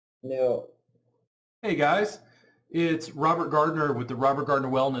No. Hey guys, it's Robert Gardner with the Robert Gardner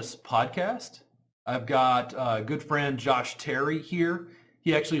Wellness Podcast. I've got a good friend Josh Terry here.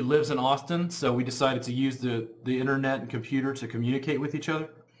 He actually lives in Austin, so we decided to use the internet and computer to communicate with each other.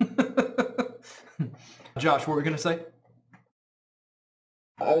 Josh, what were we going to say?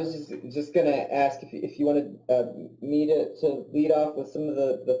 I was just gonna ask if you wanted me to lead off with some of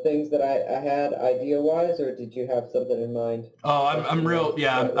the things that I had idea-wise, or did you have something in mind Oh, that I'm you wanted real. to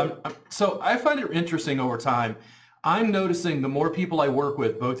Yeah, start with? so I find it interesting over time. I'm noticing the more people I work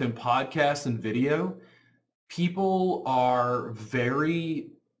with, both in podcasts and video, people are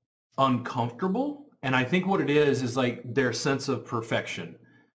very uncomfortable. And I think what it is like their sense of perfection.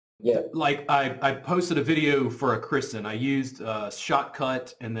 Yeah. Like I posted a video for a Kristen. I used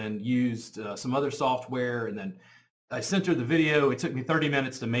Shotcut and then used some other software. And then I sent her the video. It took me 30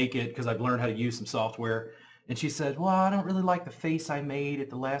 minutes to make it because I've learned how to use some software. And she said, well, I don't really like the face I made at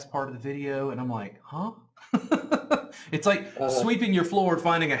the last part of the video. And I'm like, huh? It's like Uh-huh. sweeping your floor and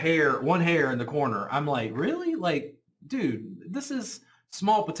finding one hair in the corner. I'm like, really? Like, dude, this is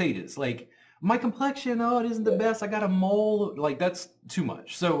small potatoes. Like, my complexion, oh, it isn't the Yeah. best. I got a mole. Like, that's too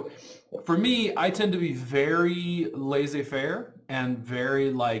much. So for me, I tend to be very laissez-faire and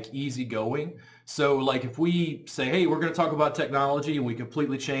very like easygoing. So like if we say, hey, we're going to talk about technology and we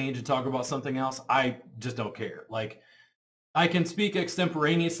completely change and talk about something else, I just don't care. Like I can speak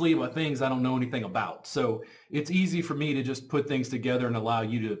extemporaneously about things I don't know anything about. So it's easy for me to just put things together and allow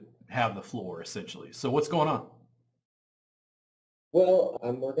you to have the floor essentially. So what's going on? Well,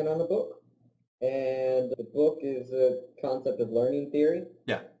 I'm working on a book, and the book is a concept of learning theory.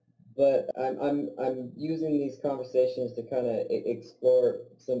 Yeah. But I'm using these conversations to kind of explore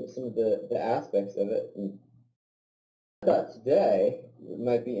some of the aspects of it. And I thought today it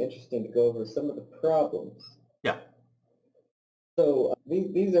might be interesting to go over some of the problems. Yeah. So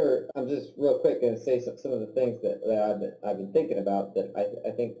these are, I'm just real quick going to say some of the things that I've been thinking about that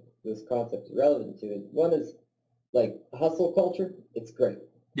I think this concept is relevant to. One is like hustle culture. It's great.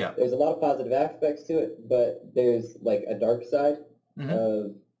 Yeah. There's a lot of positive aspects to it, but there's like a dark side Hmm.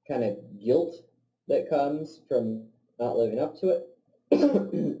 of kind of guilt that comes from not living up to it.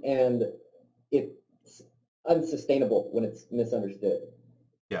 And it's unsustainable when it's misunderstood.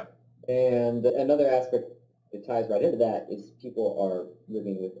 Yeah. And another aspect that ties right into that is people are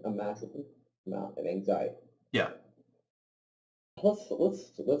living with a massive amount of anxiety. Yeah. Let's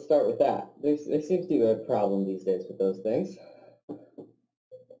start with that. There seems to be a problem these days with those things.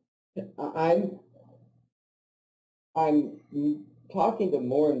 I'm I'm talking to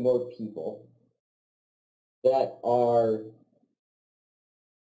more and more people that are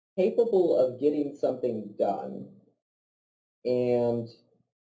capable of getting something done and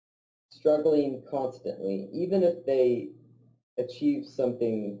struggling constantly, even if they achieve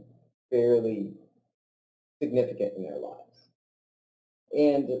something fairly significant in their lives.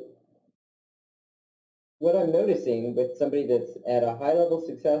 And what I'm noticing with somebody that's at a high level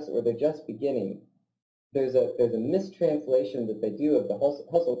success or they're just beginning, there's a mistranslation that they do of the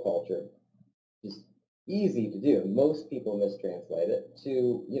hustle culture. Just easy to do. Most people mistranslate it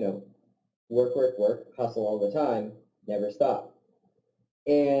to, work, work, work, hustle all the time, never stop.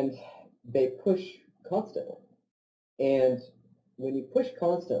 And they push constantly. And when you push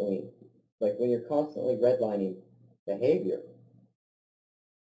constantly, like when you're constantly redlining behavior,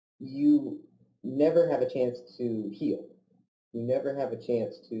 you never have a chance to heal. You never have a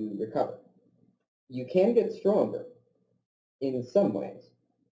chance to recover. You can get stronger in some ways,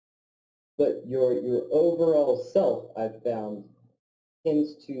 but your overall self, I've found,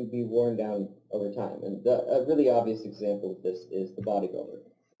 tends to be worn down over time. And a really obvious example of this is the bodybuilder.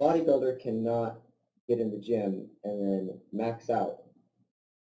 Bodybuilder cannot get in the gym and then max out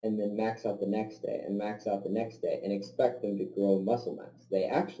and then max out the next day and max out the next day and expect them to grow muscle mass. They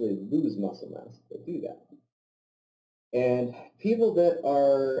actually lose muscle mass if they do that. And people that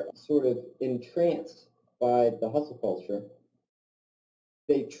are sort of entranced by the hustle culture,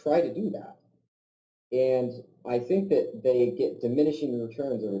 they try to do that. And I think that they get diminishing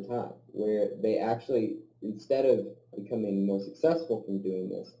returns over time, where they actually, instead of becoming more successful from doing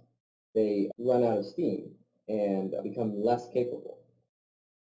this, they run out of steam and become less capable.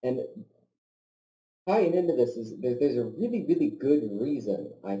 And tying into this is there's a really, really good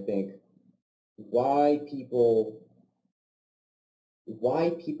reason, I think, why people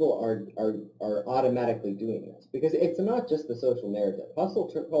are automatically doing this. Because it's not just the social narrative.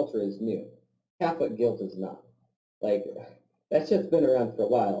 Hustle culture is new. Catholic guilt is not. Like, that shit's been around for a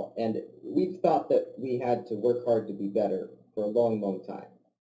while, and we've thought that we had to work hard to be better for a long, long time.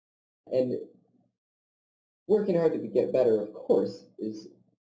 And working hard to get better, of course, is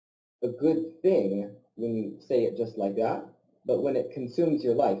a good thing when you say it just like that, but when it consumes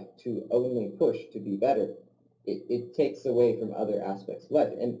your life to only push to be better, it takes away from other aspects of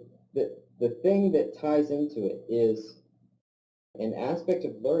life. And the thing that ties into it is an aspect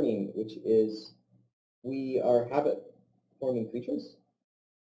of learning, which is we are habit-forming creatures,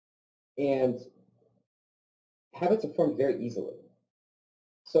 and habits are formed very easily.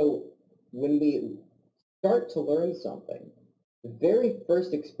 So when we start to learn something, the very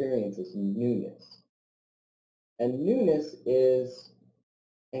first experience is newness. And newness is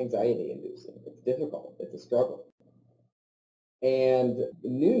anxiety-inducing. It's difficult. It's a struggle. And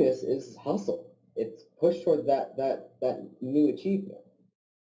newness is hustle. It's push toward that new achievement.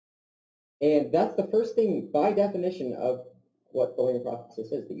 And that's the first thing, by definition, of what the learning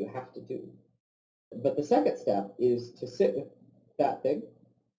process is, that you have to do. But the second step is to sit with that thing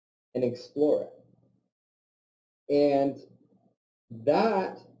and explore it. And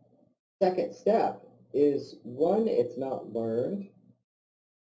that second step is, one, it's not learned.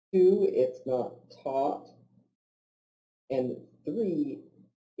 Two, it's not taught. And three,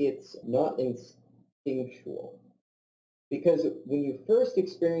 it's not instinctual. Because when you first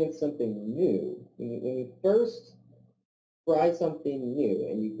experience something new, when you first try something new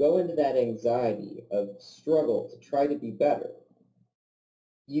and you go into that anxiety of struggle to try to be better,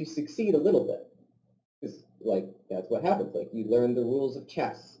 you succeed a little bit. Because, like, that's what happens. Like, you learn the rules of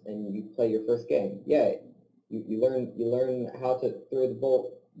chess and you play your first game. Yay. You learn how to throw the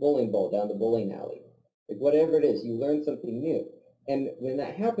bowling ball down the bowling alley. Like, whatever it is, you learn something new. And when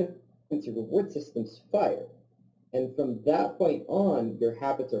that happens, your reward systems fire. And from that point on, your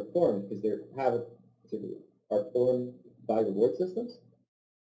habits are formed, because their habits are formed by reward systems.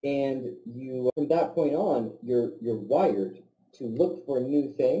 And from that point on, you're wired to look for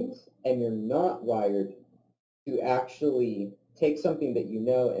new things, and you're not wired to actually take something that you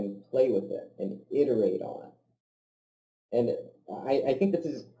know and play with it and iterate on it. And I think this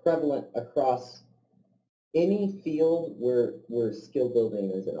is prevalent across any field where skill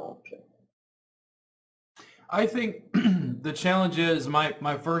building is an option. I think the challenge is,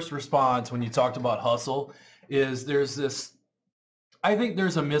 my first response when you talked about hustle is I think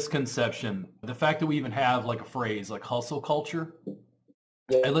there's a misconception. The fact that we even have like a phrase like hustle culture.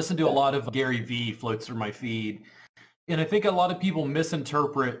 I listen to a lot of Gary Vee floats through my feed. And I think a lot of people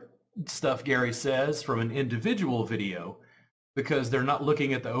misinterpret stuff Gary says from an individual video because they're not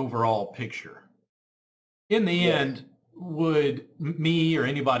looking at the overall picture. In the end, would me or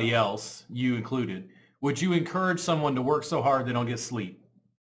anybody else, you included, would you encourage someone to work so hard they don't get sleep?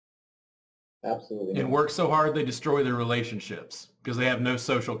 Absolutely. And work so hard they destroy their relationships because they have no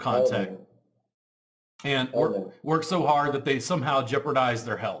social contact. And work so hard that they somehow jeopardize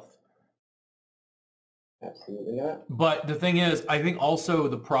their health. Absolutely not. But the thing is, I think also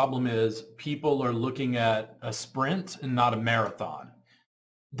the problem is people are looking at a sprint and not a marathon.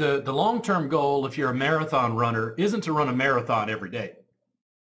 The long-term goal, if you're a marathon runner, isn't to run a marathon every day.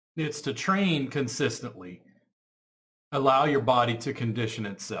 It's to train consistently, allow your body to condition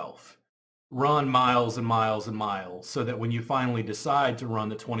itself, run miles and miles and miles, so that when you finally decide to run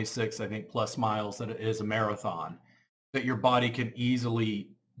the 26, I think, plus miles that it is a marathon, that your body can easily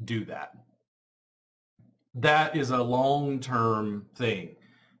do that. That is a long-term thing.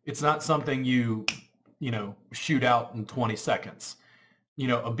 It's not something you shoot out in 20 seconds.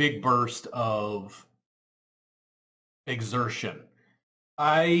 A big burst of exertion.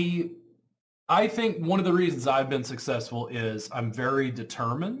 I think one of the reasons I've been successful is I'm very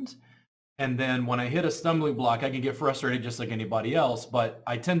determined. And then when I hit a stumbling block, I can get frustrated just like anybody else, but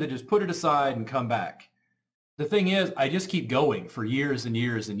I tend to just put it aside and come back. The thing is, I just keep going for years and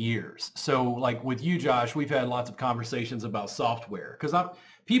years and years. So like with you, Josh, we've had lots of conversations about software because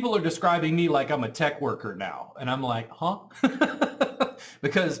people are describing me like I'm a tech worker now. And I'm like, huh?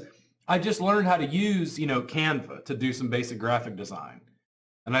 Because I just learned how to use, Canva to do some basic graphic design.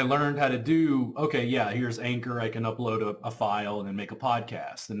 And I learned how to do, here's Anchor. I can upload a file and then make a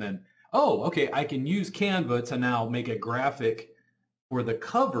podcast. And then, I can use Canva to now make a graphic for the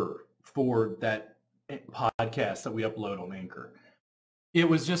cover for that podcast that we upload on Anchor. It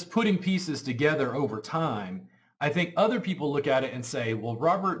was just putting pieces together over time. I think other people look at it and say, well,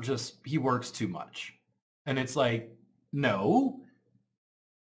 Robert he works too much. And it's like, no,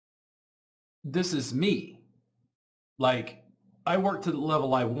 this is me. Like, I work to the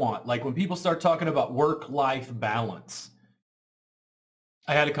level I want. Like when people start talking about work-life balance,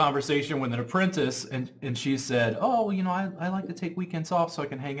 I had a conversation with an apprentice and she said, I like to take weekends off so I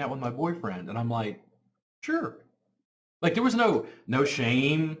can hang out with my boyfriend. And I'm like, sure. Like there was no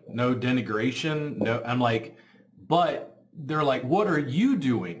shame, no denigration. I'm like, but they're like, what are you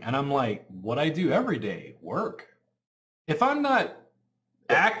doing? And I'm like, what I do every day, work. If I'm not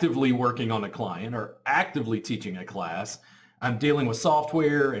actively working on a client or actively teaching a class, I'm dealing with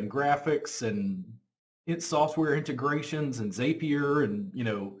software and graphics and software integrations and Zapier and,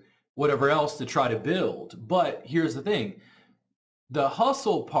 whatever else to try to build. But here's the thing. The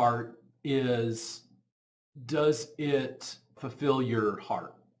hustle part is, does it fulfill your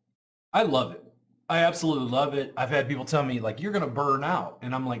heart? I love it. I absolutely love it. I've had people tell me, like, you're going to burn out.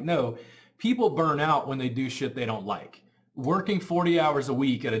 And I'm like, no, people burn out when they do shit they don't like. Working 40 hours a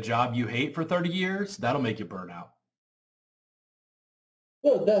week at a job you hate for 30 years, that'll make you burn out.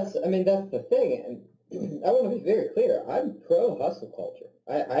 No, that's the thing. And I want to be very clear. I'm pro hustle culture.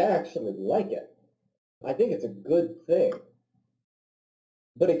 I actually like it. I think it's a good thing.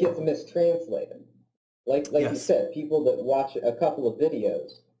 But it gets mistranslated. Like Yes. you said, people that watch a couple of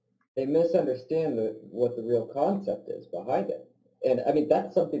videos, they misunderstand what the real concept is behind it. And I mean,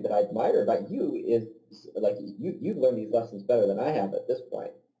 that's something that I admire about you is, like, you've learned these lessons better than I have at this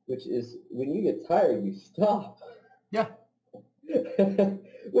point, which is when you get tired, you stop. Yeah.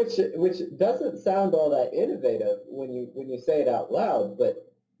 which doesn't sound all that innovative when you say it out loud, but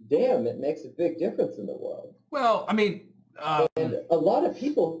damn, it makes a big difference in the world. Well, I mean, and a lot of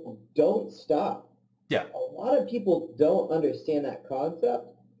people don't stop. Yeah. A lot of people don't understand that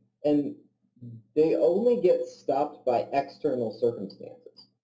concept, and they only get stopped by external circumstances.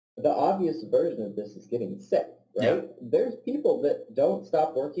 The obvious version of this is getting sick, right? Yeah. There's people that don't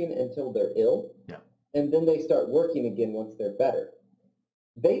stop working until they're ill, yeah. and then they start working again once they're better.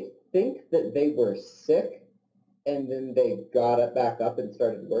 They think that they were sick, and then they got it back up and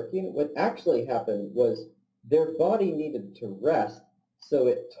started working. What actually happened was their body needed to rest, so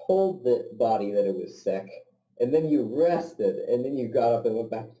it told the body that it was sick, and then you rested, and then you got up and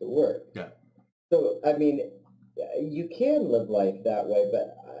went back to work. Yeah. So, I mean, you can live life that way,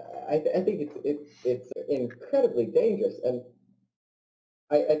 but I think it's incredibly dangerous. And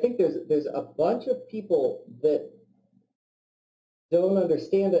I think there's a bunch of people that don't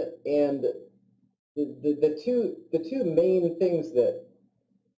understand it, and the two main things that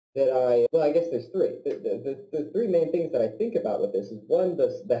I guess there's three. The three main things that I think about with this is, one,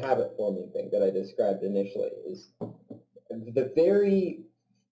 the habit forming thing that I described initially is the very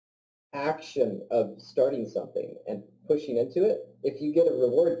action of starting something and pushing into it. If you get a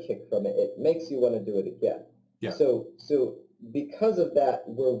reward kick from it, it makes you want to do it again. Yeah. So because of that,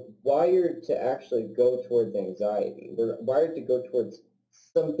 we're wired to actually go towards anxiety. We're wired to go towards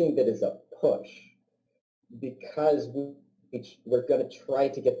something that is a push, because we're going to try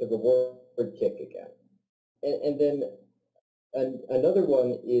to get the reward kick again. And then another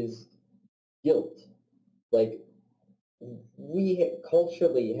one is guilt. Like, we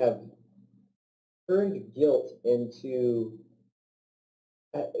culturally have turned guilt into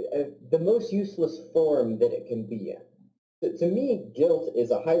the most useless form that it can be in. To me, guilt is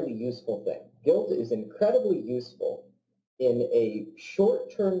a highly useful thing. Guilt is incredibly useful in a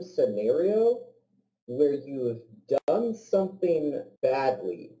short-term scenario where you have done something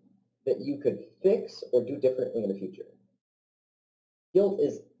badly that you could fix or do differently in the future. Guilt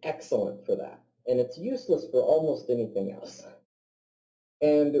is excellent for that, and it's useless for almost anything else.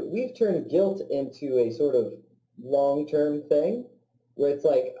 And we've turned guilt into a sort of long-term thing where it's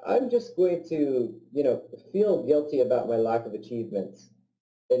like, I'm just going to, feel guilty about my lack of achievements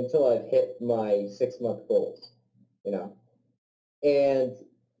until I've hit my 6-month goals, And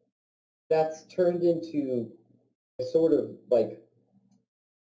that's turned into a sort of like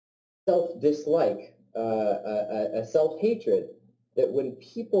self-dislike, a self-hatred that when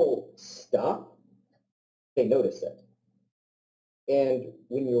people stop, they notice it. And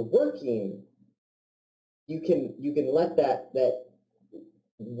when you're working, you can let that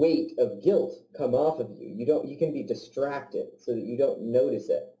weight of guilt come off of you. You can be distracted so that you don't notice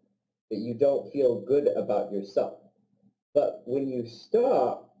it, that you don't feel good about yourself. But when you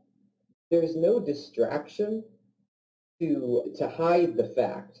stop, there's no distraction to hide the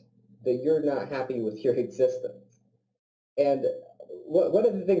fact that you're not happy with your existence. And one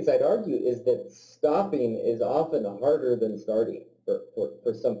of the things I'd argue is that stopping is often harder than starting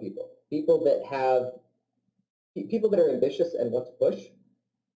for some people. People that are ambitious and want to push,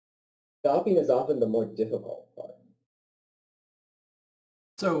 stopping is often the more difficult part.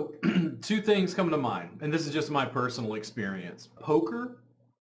 So two things come to mind, and this is just my personal experience. Poker,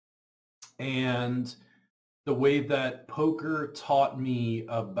 and the way that poker taught me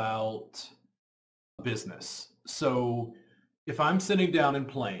about business. So if I'm sitting down and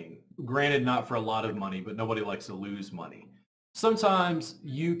playing, granted not for a lot of money, but nobody likes to lose money. sometimes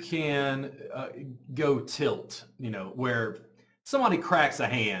you can go tilt, where somebody cracks a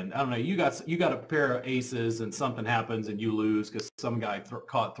hand. I don't know. You got a pair of aces and something happens and you lose because some guy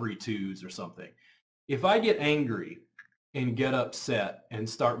caught three twos or something. If I get angry and get upset and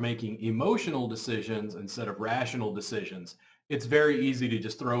start making emotional decisions instead of rational decisions, it's very easy to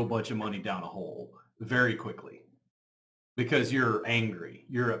just throw a bunch of money down a hole very quickly because you're angry,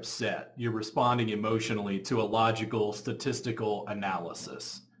 you're upset, you're responding emotionally to a logical statistical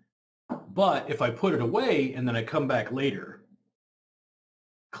analysis. But if I put it away and then I come back later,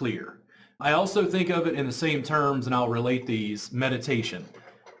 clear. I also think of it in the same terms, and I'll relate these: meditation.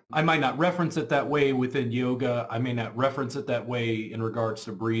 I might not reference it that way within yoga. I may not reference it that way in regards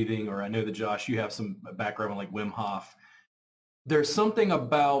to breathing, or I know that Josh, you have some background like Wim Hof. There's something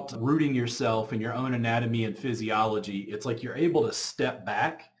about rooting yourself in your own anatomy and physiology. It's like you're able to step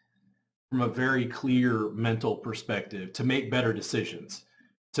back from a very clear mental perspective to make better decisions,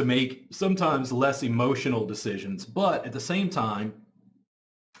 to make sometimes less emotional decisions, but at the same time,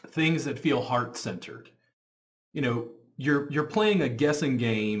 things that feel heart-centered. You're playing a guessing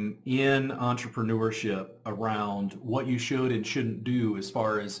game in entrepreneurship around what you should and shouldn't do as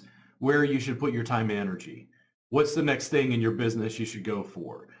far as where you should put your time and energy. What's the next thing in your business you should go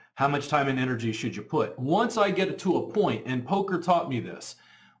for? How much time and energy should you put? Once I get to a point, and poker taught me this,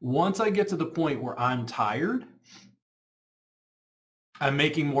 once I get to the point where I'm tired, I'm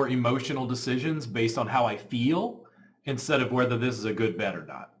making more emotional decisions based on how I feel instead of whether this is a good bet or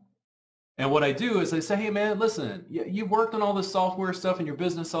not. And what I do is I say, hey, man, listen, you've worked on all this software stuff in your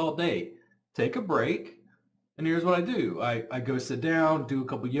business all day. Take a break. And here's what I do. I go sit down, do a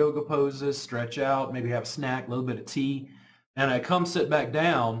couple yoga poses, stretch out, maybe have a snack, a little bit of tea. And I come sit back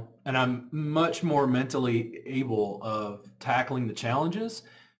down, and I'm much more mentally able of tackling the challenges.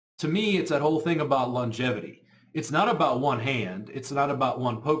 To me, it's that whole thing about longevity. It's not about one hand. It's not about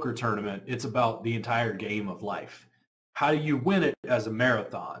one poker tournament. It's about the entire game of life. How do you win it as a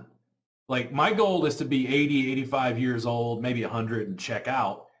marathon? Like, my goal is to be 80, 85 years old, maybe 100, and check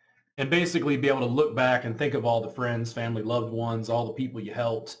out, and basically be able to look back and think of all the friends, family, loved ones, all the people you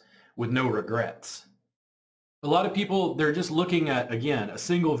helped with no regrets. A lot of people, they're just looking at, again, a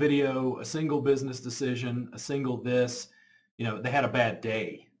single video, a single business decision, a single this, they had a bad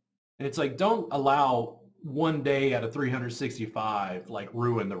day. And it's like, don't allow one day out of 365 like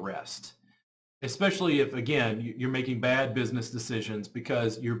ruin the rest. Especially if, again, you're making bad business decisions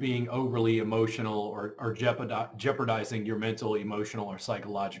because you're being overly emotional or jeopardizing your mental, emotional, or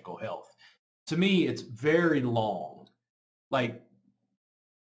psychological health. To me, it's very long. Like,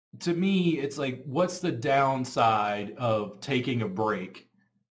 to me, it's like, what's the downside of taking a break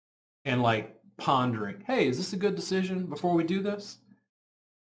and like pondering, hey, is this a good decision before we do this?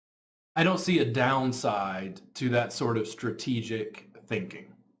 I don't see a downside to that sort of strategic thinking.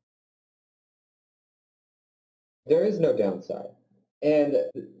 There is no downside. And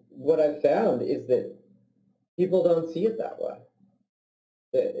what I've found is that people don't see it that way.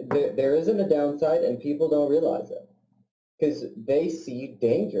 There isn't a downside, and people don't realize it because they see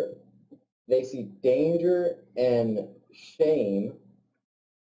danger. They see danger and shame,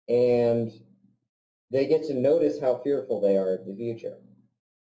 and they get to notice how fearful they are of the future.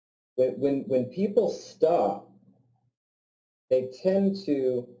 When people stop, they tend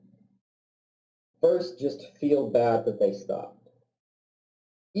to first just feel bad that they stopped.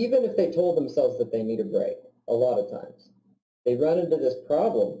 Even if they told themselves that they need a break, a lot of times, they run into this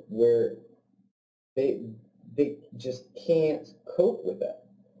problem where they just can't cope with it.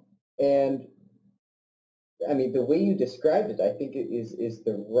 And I mean, the way you described it, I think it is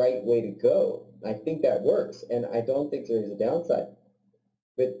the right way to go. I think that works, and I don't think there is a downside.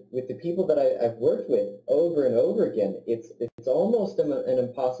 But with the people that I've worked with over and over again, it's almost an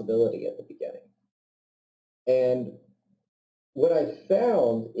impossibility at the beginning. And what I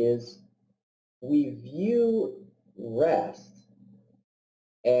found is we view rest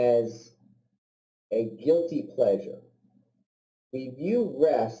as a guilty pleasure. We view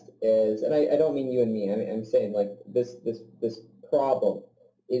rest as, and I don't mean you and me, I'm saying like this problem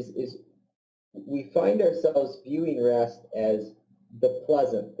is we find ourselves viewing rest as the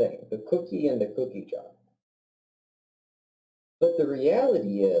pleasant thing, the cookie and the cookie jar. But the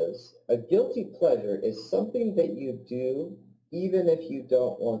reality is, a guilty pleasure is something that you do even if you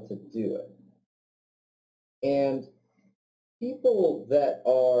don't want to do it. And people that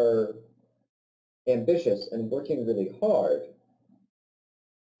are ambitious and working really hard,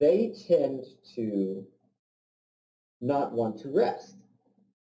 they tend to not want to rest,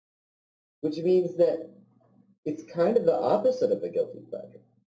 which means that it's kind of the opposite of a guilty pleasure.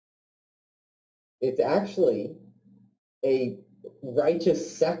 It's actually a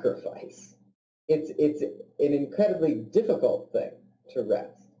righteous sacrifice. It's an incredibly difficult thing to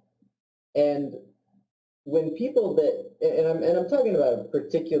rest. And when people I'm talking about a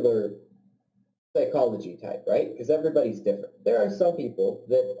particular psychology type, right? Because everybody's different. There are some people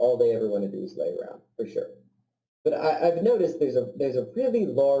that all they ever want to do is lay around, for sure. But I've noticed there's a really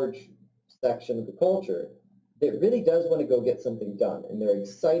large section of the culture that really does want to go get something done, and they're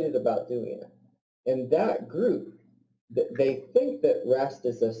excited about doing it. And that group, they think that rest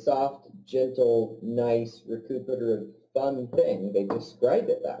is a soft, gentle, nice, recuperative, fun thing. They describe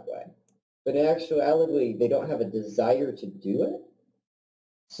it that way. But in actuality, they don't have a desire to do it.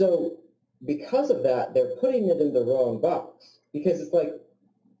 So because of that, they're putting it in the wrong box. Because it's like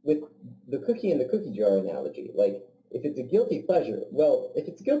with the cookie in the cookie jar analogy. Like, if it's a guilty pleasure, well, if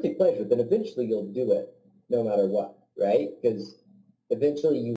it's a guilty pleasure, then eventually you'll do it no matter what, right? Because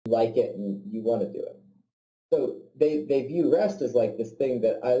eventually you like it and you want to do it. So they view rest as like this thing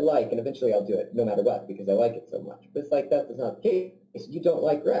that I like, and eventually I'll do it no matter what because I like it so much. But it's like that's not the case. You don't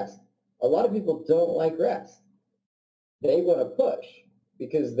like rest. A lot of people don't like rest. They want to push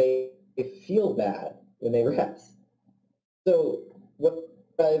because they feel bad when they rest. So what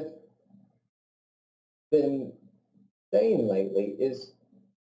I've been saying lately is,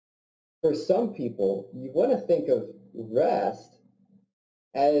 for some people, you want to think of rest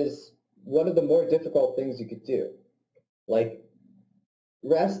as one of the more difficult things you could do. Like,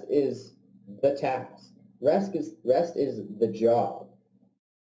 rest is the task. Rest is the job.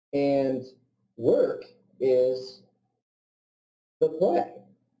 And work is the play.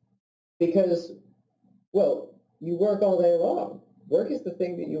 Because, well, you work all day long. Work is the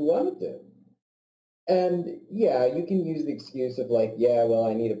thing that you want to do. And yeah, you can use the excuse of like, yeah, well,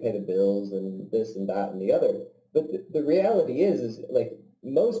 I need to pay the bills and this and that and the other. But the reality is like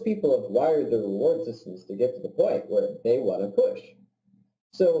most people have wired their reward systems to get to the point where they want to push.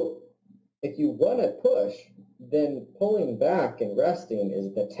 So if you want to push, then pulling back and resting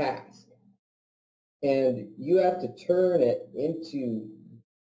is the task. And you have to turn it into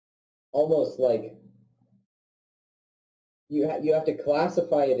almost like you have to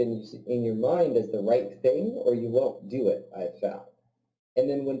classify it in your mind as the right thing, or you won't do it, I've found. And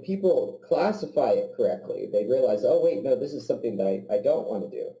then when people classify it correctly, they realize, oh, wait, no, this is something that I don't want to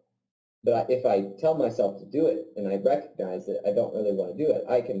do. But if I tell myself to do it and I recognize that I don't really want to do it,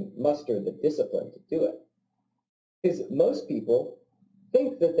 I can muster the discipline to do it. Because most people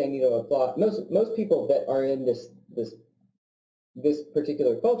think that they need to apply, most people that are in this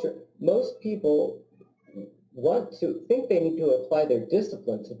particular culture, most people think they need to apply their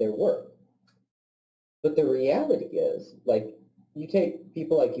discipline to their work. But the reality is, like, you take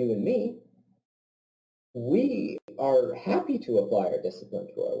people like you and me, we are happy to apply our discipline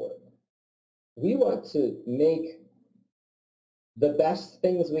to our work. We want to make the best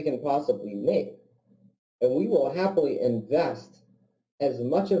things we can possibly make. And we will happily invest as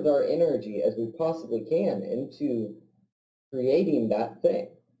much of our energy as we possibly can into creating that thing.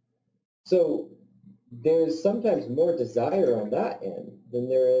 So there's sometimes more desire on that end than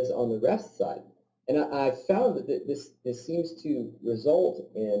there is on the rest side. And I've found that this seems to result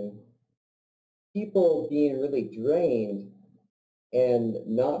in people being really drained and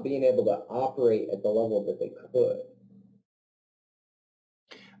not being able to operate at the level that they could.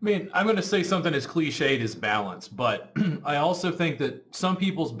 I mean, I'm going to say something as cliched as balance, but I also think that some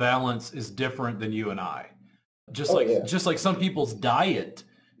people's balance is different than you and I. Just like some people's diet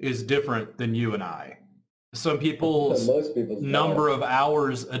is different than you and I. Some people's number of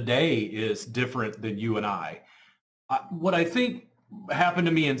hours a day is different than you and I. What I think happened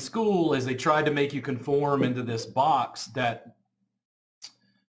to me in school is they tried to make you conform into this box that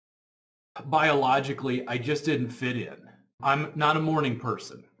biologically I just didn't fit in. I'm not a morning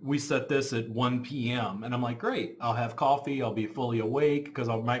person. We set this at 1 p.m. and I'm like, great, I'll have coffee. I'll be fully awake because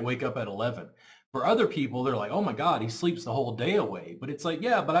I might wake up at 11. For other people, they're like, oh my God, he sleeps the whole day away. But it's like,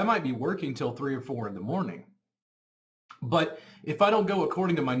 yeah, but I might be working till 3 or 4 in the morning. But if I don't go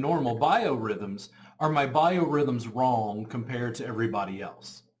according to my normal biorhythms, are my biorhythms wrong compared to everybody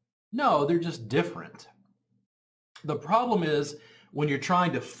else? No, they're just different. The problem is when you're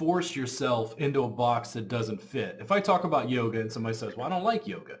trying to force yourself into a box that doesn't fit. If I talk about yoga and somebody says, well, I don't like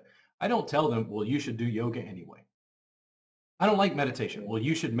yoga, I don't tell them, well, you should do yoga anyway. I don't like meditation. Well,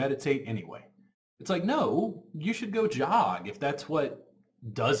 you should meditate anyway. It's like, no, you should go jog if that's what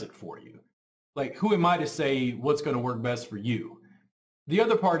does it for you. Like, who am I to say what's going to work best for you? The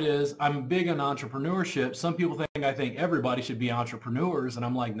other part is I'm big on entrepreneurship. Some people I think everybody should be entrepreneurs. And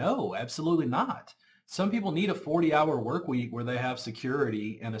I'm like, no, absolutely not. Some people need a 40-hour work week where they have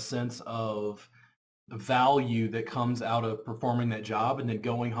security and a sense of value that comes out of performing that job and then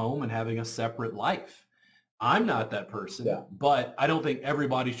going home and having a separate life. I'm not that person, Yeah. but I don't think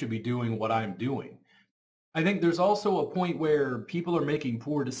everybody should be doing what I'm doing. I think there's also a point where people are making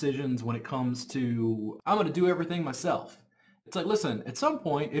poor decisions when it comes to, I'm going to do everything myself. It's like, listen, at some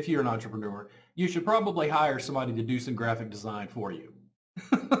point, if you're an entrepreneur, you should probably hire somebody to do some graphic design for you.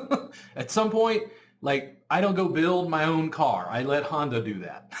 At some point, like, I don't go build my own car. I let Honda do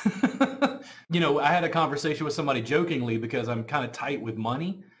that. I had a conversation with somebody jokingly because I'm kind of tight with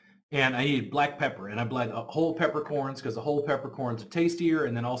money. And I needed black pepper, and I blend whole peppercorns because the whole peppercorns are tastier,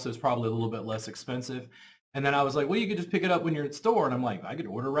 and then also it's probably a little bit less expensive. And then I was like, well, you could just pick it up when you're at the store. And I'm like, I could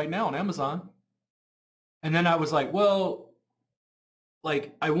order right now on Amazon. And then I was like, well,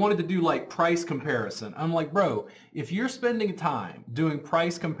 like I wanted to do like price comparison. I'm like, bro, if you're spending time doing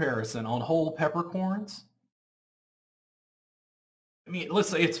price comparison on whole peppercorns, I mean, let's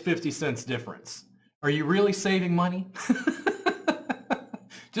say it's 50 cents difference. Are you really saving money?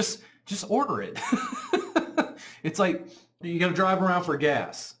 Just order it. It's like you got to drive around for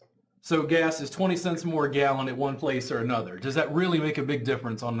gas. So gas is 20 cents more a gallon at one place or another. Does that really make a big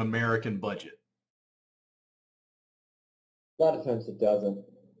difference on an American budget? A lot of times it doesn't.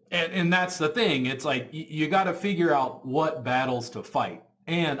 And that's the thing. It's like you got to figure out what battles to fight.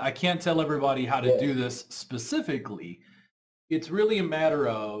 And I can't tell everybody how to do this specifically. It's really a matter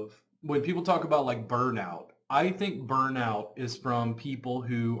of when people talk about like burnout, I think burnout is from people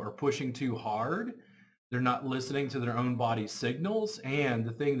who are pushing too hard. They're not listening to their own body signals. And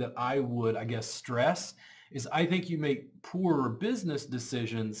the thing that I would, I guess, stress is I think you make poorer business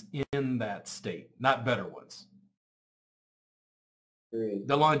decisions in that state, not better ones. Agreed.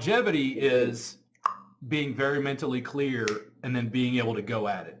 The longevity is being very mentally clear and then being able to go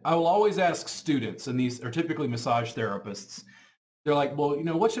at it. I will always ask students, and these are typically massage therapists, they're like, well,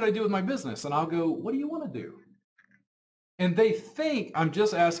 what should I do with my business? And I'll go, what do you want to do? And they think I'm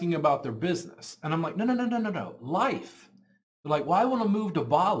just asking about their business. And I'm like, no, life. They're like, well, I want to move to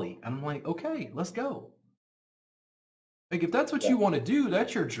Bali. And I'm like, okay, let's go. Like, if that's what you want to do,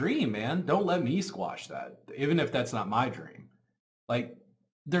 that's your dream, man. Don't let me squash that, even if that's not my dream. Like,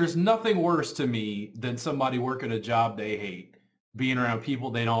 there's nothing worse to me than somebody working a job they hate, being around people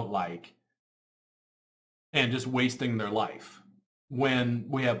they don't like, and just wasting their life. When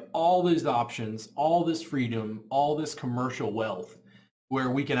we have all these options, all this freedom, all this commercial wealth, where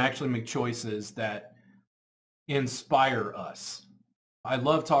we can actually make choices that inspire us. I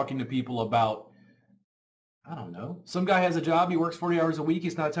love talking to people about, I don't know, some guy has a job, he works 40 hours a week,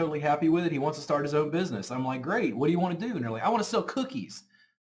 he's not totally happy with it, he wants to start his own business. I'm like, great, what do you want to do? And they're like, I want to sell cookies.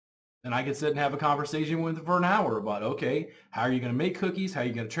 And I could sit and have a conversation with them for an hour about, okay, how are you going to make cookies? How are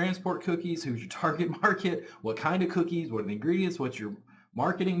you going to transport cookies? Who's your target market? What kind of cookies? What are the ingredients? What's your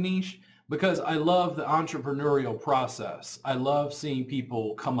marketing niche? Because I love the entrepreneurial process. I love seeing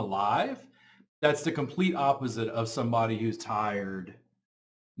people come alive. That's the complete opposite of somebody who's tired,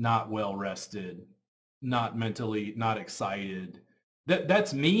 not well rested, not mentally, not excited.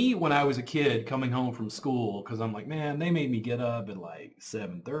 That's me when I was a kid coming home from school, because I'm like, man, they made me get up at like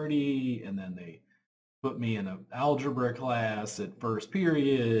 7:30, and then they put me in an algebra class at first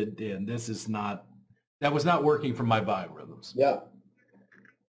period, and that was not working for my biorhythms. Yeah.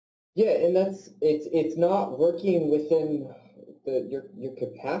 Yeah, and it's not working within your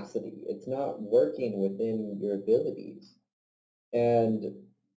capacity. It's not working within your abilities. And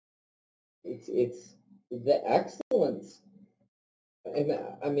it's the excellence. And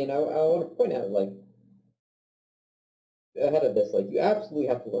I mean, I want to point out, like, ahead of this, like, you absolutely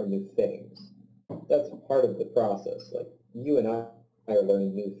have to learn new things. That's part of the process. Like, you and I are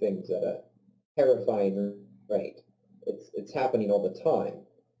learning new things at a terrifying rate. It's happening all the time.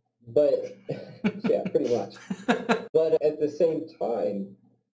 But, yeah, pretty much. But at the same time,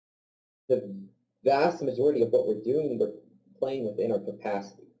 the vast majority of what we're doing, we're playing within our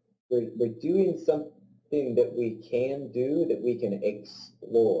capacity. We're doing something that we can do, that we can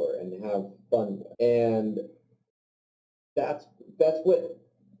explore and have fun with. And that's what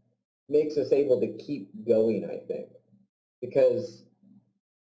makes us able to keep going, I think. Because,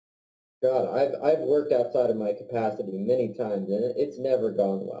 God, I've worked outside of my capacity many times, and it's never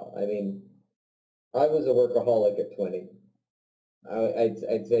gone well. I mean, I was a workaholic at 20.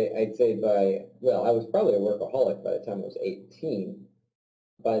 I'd say I was probably a workaholic by the time I was 18.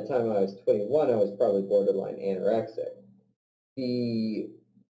 By the time I was 21, I was probably borderline anorexic. The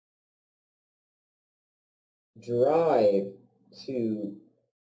drive to,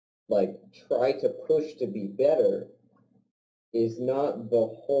 like, try to push to be better is not the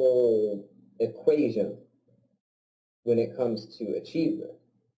whole equation when it comes to achievement.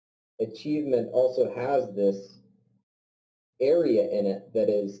 achievement also has this area in it that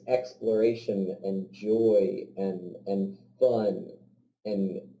is exploration and joy and fun,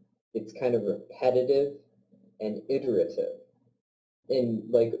 and it's kind of repetitive and iterative. And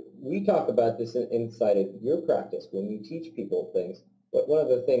like we talk about this inside of your practice when you teach people things. But one of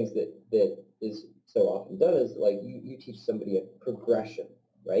the things that is so often done is like you teach somebody a progression,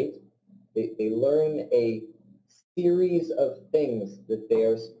 right? They learn a series of things that they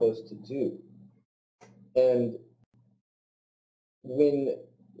are supposed to do. And when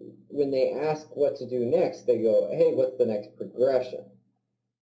they ask what to do next, they go, hey, what's the next progression?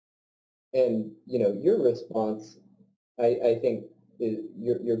 And your response, I think,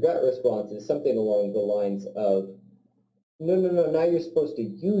 your gut response is something along the lines of, no, now you're supposed to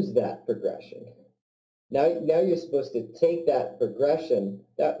use that progression. Now you're supposed to take that progression.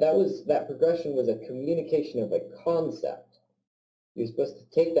 That progression was a communication of a concept. You're supposed to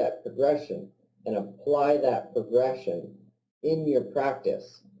take that progression and apply that progression in your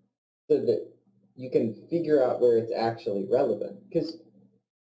practice so that you can figure out where it's actually relevant. Because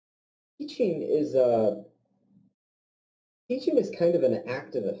teaching is kind of an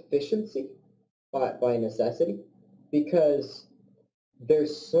act of efficiency by necessity, because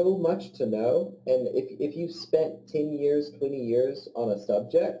there's so much to know. And if you've spent 10 years, 20 years on a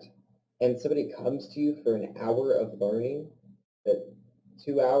subject, and somebody comes to you for an hour of learning,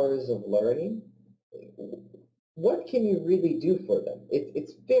 2 hours of learning, what can you really do for them?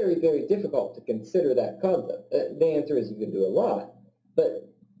 It's very, very difficult to consider that concept. The answer is you can do a lot. But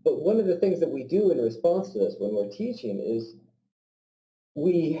one of the things that we do in response to this when we're teaching is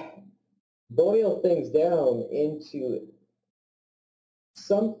we boil things down into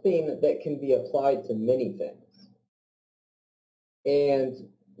something that can be applied to many things. And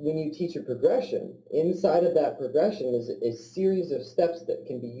when you teach a progression, inside of that progression is a series of steps that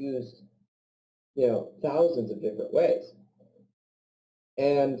can be used, thousands of different ways.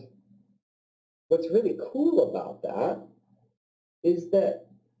 And what's really cool about that is that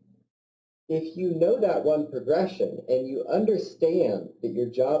if you know that one progression and you understand that your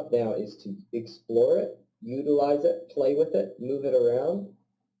job now is to explore it, utilize it, play with it, move it around,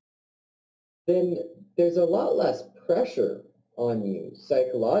 then there's a lot less pressure on you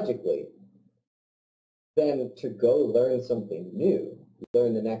psychologically than to go learn something new,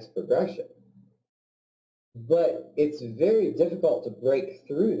 learn the next progression. But it's very difficult to break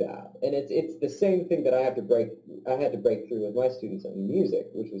through that. And it's the same thing that I had to break through with my students in music,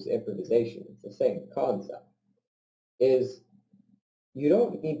 which was improvisation. It's the same concept. Is you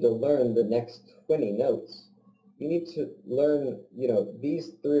don't need to learn the next 20 notes. You need to learn,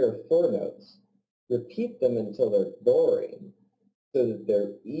 these 3 or 4 notes. Repeat them until they're boring so that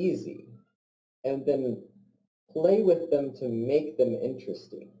they're easy. And then play with them to make them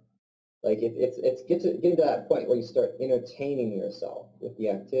interesting. Like it's getting to that point where you start entertaining yourself with the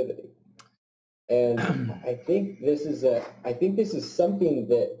activity. And I think this is something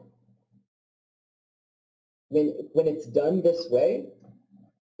that when it's done this way,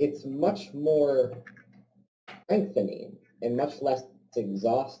 it's much more strengthening and much less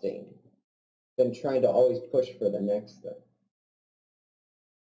exhausting than trying to always push for the next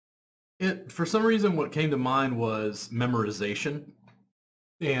thing. For some reason, what came to mind was memorization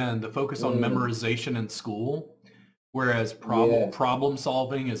and the focus on memorization in school, whereas problem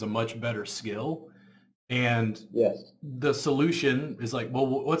solving is a much better skill. And yes, the solution is like, well,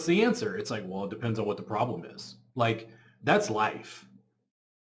 what's the answer? It's like, well, it depends on what the problem is. Like, that's life.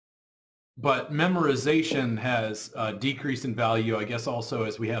 But memorization has decreased in value, I guess, also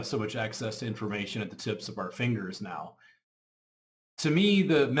as we have so much access to information at the tips of our fingers now. To me,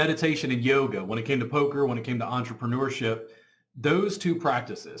 the meditation and yoga, when it came to poker, when it came to entrepreneurship, those two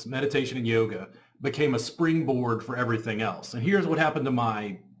practices, meditation and yoga, became a springboard for everything else. And here's what happened to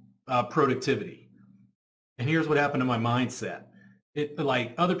my productivity. And here's what happened to my mindset.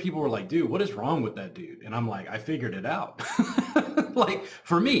 Like, other people were like, dude, what is wrong with that dude? And I'm like, I figured it out. Like,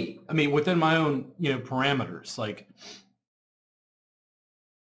 for me, I mean, within my own, parameters, like,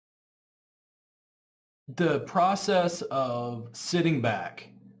 the process of sitting back,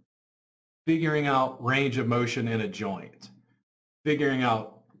 figuring out range of motion in a joint, figuring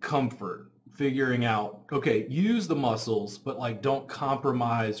out comfort, figuring out, okay, use the muscles, but like, don't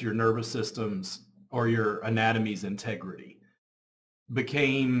compromise your nervous system's or your anatomy's integrity,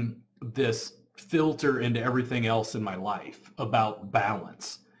 became this filter into everything else in my life about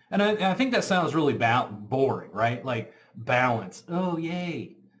balance. And I think that sounds really boring, right? Like, balance. Oh,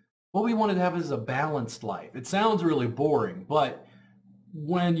 yay. What we wanted to have is a balanced life. It sounds really boring, but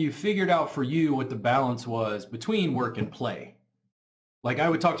when you figured out for you what the balance was between work and play, Like I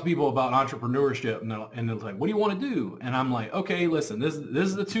would talk to people about entrepreneurship and they're like, what do you want to do? And I'm like, okay, listen, this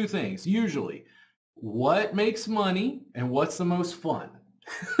is the two things usually. What makes money and what's the most fun?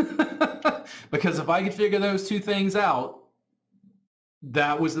 Because if I could figure those two things out,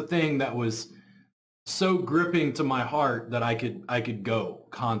 that was the thing that was so gripping to my heart that I could go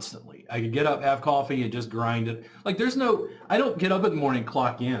constantly. I could get up, have coffee, and just grind it. Like I don't get up in the morning,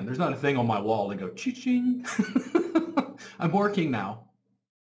 clock in. There's not a thing on my wall that go ching. I'm working now.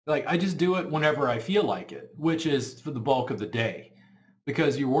 Like I just do it whenever I feel like it, which is for the bulk of the day,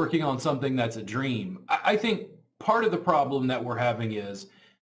 because you're working on something that's a dream. I think part of the problem that we're having is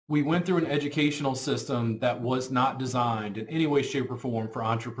we went through an educational system that was not designed in any way, shape, or form for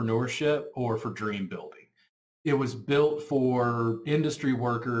entrepreneurship or for dream building. It was built for industry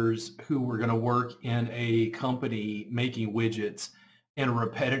workers who were going to work in a company making widgets in a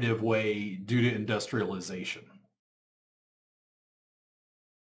repetitive way due to industrialization.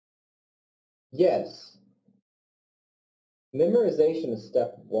 Yes, memorization is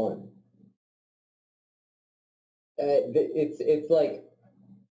step one. It's like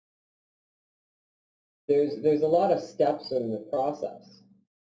there's a lot of steps in the process,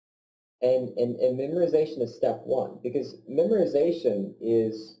 and memorization is step one because memorization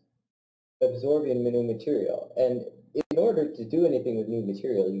is absorbing new material, and in order to do anything with new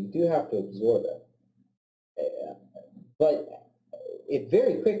material, you do have to absorb it. But it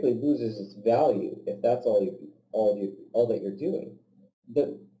very quickly loses its value if that's all that you're doing.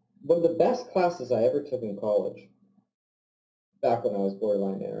 One of the best classes I ever took in college, back when I was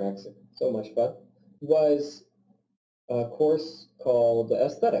borderline anorexic, so much fun, was a course called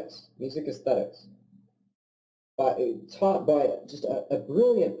Aesthetics, Music Aesthetics, taught by just a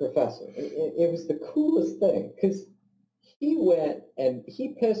brilliant professor. It was the coolest thing because he went and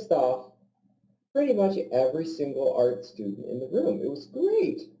he pissed off pretty much every single art student in the room. It was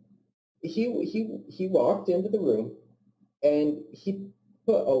great. He walked into the room and he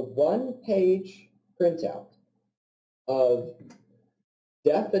put a one-page printout of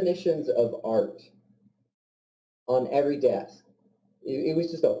definitions of art on every desk. It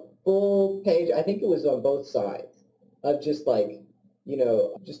was just a full page. I think it was on both sides of just like,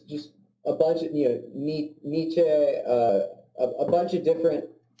 just a bunch of, Nietzsche, a bunch of different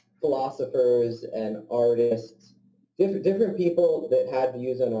philosophers and artists, different people that had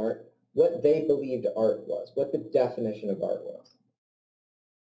views on art, what they believed art was, what the definition of art was.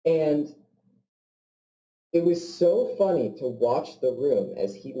 And it was so funny to watch the room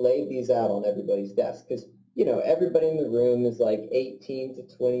as he laid these out on everybody's desk because, everybody in the room is like 18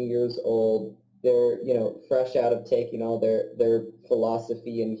 to 20 years old. They're, fresh out of taking all their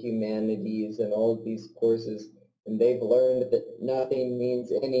philosophy and humanities and all of these courses. And they've learned that nothing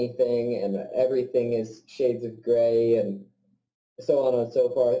means anything and everything is shades of gray and so on and so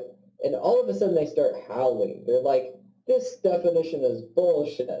forth. And all of a sudden they start howling. They're like, this definition is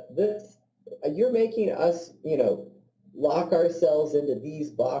bullshit. You're making us, lock ourselves into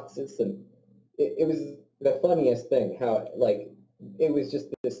these boxes. And it was the funniest thing how, like, it was just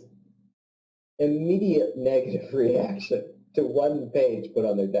this immediate negative reaction to one page put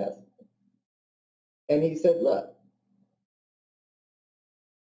on their desk. And he said, look,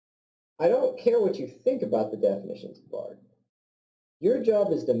 I don't care what you think about the definitions of art. Your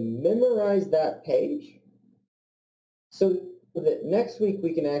job is to memorize that page so that next week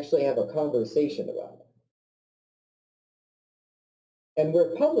we can actually have a conversation about it. And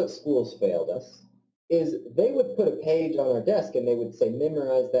where public schools failed us is they would put a page on our desk and they would say,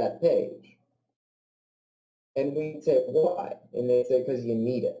 memorize that page. And we'd say, why? And they'd say, because you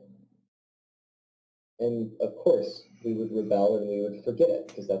need it. And of course, we would rebel and we would forget it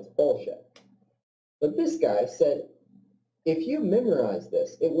because that's bullshit. But this guy said, if you memorize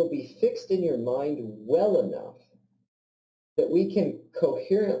this, it will be fixed in your mind well enough that we can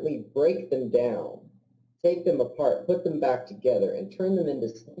coherently break them down, take them apart, put them back together, and turn them into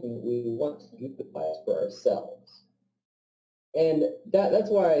something we want to utilize for ourselves. And that's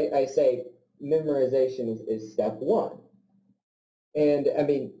why I say memorization is step one. And I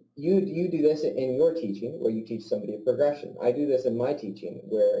mean, you do this in your teaching where you teach somebody a progression. I do this in my teaching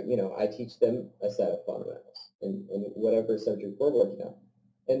where, I teach them a set of fundamentals in whatever subject we're working on.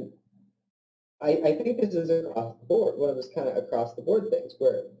 And I think this is across the board, one of those kind of across the board things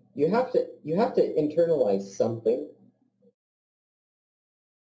where you have to internalize something.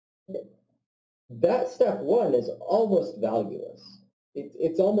 That step one is almost valueless.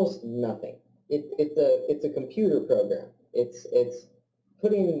 It's almost nothing. It's a computer program. It's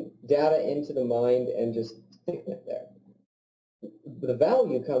putting data into the mind and just sticking it there. The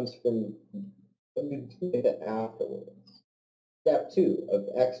value comes from when you do it afterwards. step two of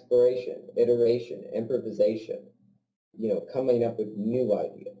exploration, iteration, improvisation, coming up with new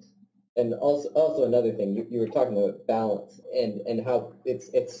ideas. And also another thing, you were talking about balance and how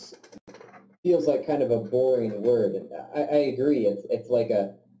it's feels like kind of a boring word. And I agree.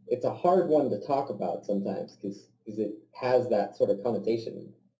 It's a hard one to talk about sometimes because it has that sort of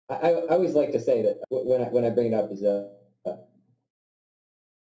connotation. I always like to say that when I bring it up is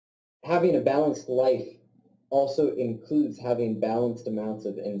having a balanced life also includes having balanced amounts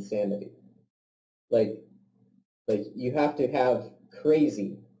of insanity. Like you have to have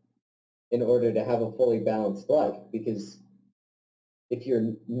crazy in order to have a fully balanced life, because if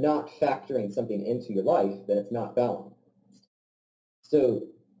you're not factoring something into your life, then it's not balanced. So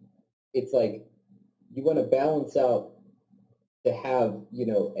it's like you want to balance out to have,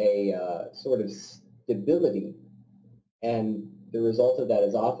 a sort of stability, and the result of that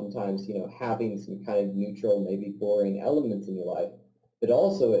is oftentimes, having some kind of neutral, maybe boring elements in your life, but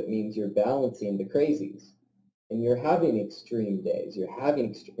also it means you're balancing the crazies. And you're having extreme days, you're having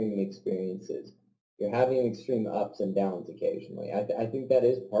extreme experiences, you're having extreme ups and downs occasionally. I think that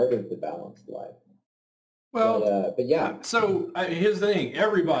is part of the balanced life. Well, but yeah. So here's the thing,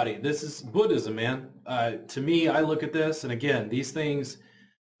 everybody, this is Buddhism, man. To me, I look at this, and again, these things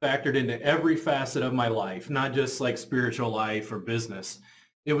factored into every facet of my life, not just like spiritual life or business.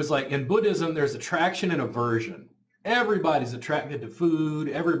 It was like in Buddhism, there's attraction and aversion. Everybody's attracted to food.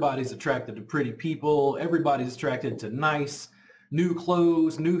 Everybody's attracted to pretty people. Everybody's attracted to nice, new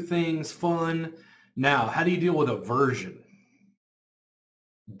clothes, new things, fun. Now, how do you deal with aversion?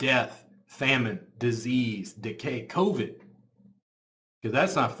 Death, famine, disease, decay, COVID. Because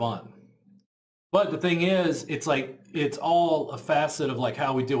that's not fun. But the thing is, it's like, it's all a facet of like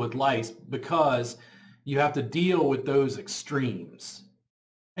how we deal with life, because you have to deal with those extremes.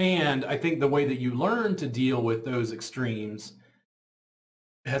 And I think the way that you learn to deal with those extremes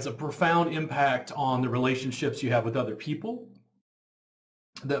has a profound impact on the relationships you have with other people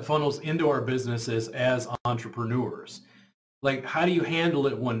that funnels into our businesses as entrepreneurs. Like, how do you handle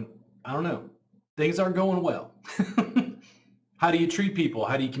it when, I don't know, things aren't going well? How do you treat people?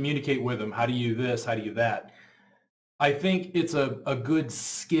 How do you communicate with them? How do you this? How do you that? I think it's a good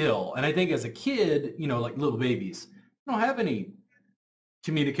skill. And I think as a kid, like little babies, don't have any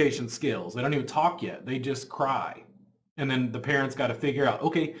communication skills. They don't even talk yet. They just cry. And then the parents got to figure out,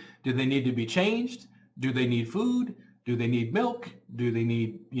 okay, do they need to be changed? Do they need food? Do they need milk? Do they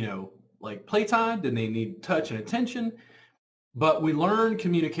need, like playtime? Do they need touch and attention? But we learn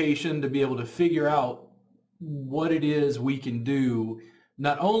communication to be able to figure out what it is we can do,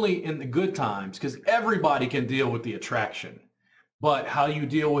 not only in the good times, because everybody can deal with the attraction, but how you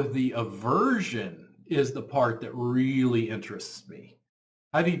deal with the aversion is the part that really interests me.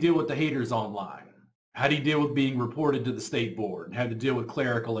 How do you deal with the haters online? How do you deal with being reported to the state board? How to deal with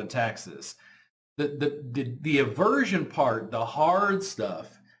clerical and taxes? The aversion part, the hard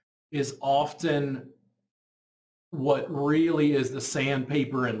stuff, is often what really is the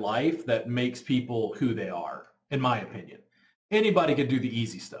sandpaper in life that makes people who they are, in my opinion. Anybody can do the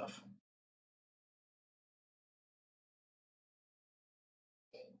easy stuff.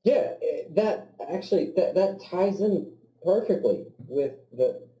 Yeah, that ties in perfectly with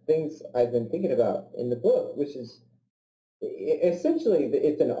the things I've been thinking about in the book, which is essentially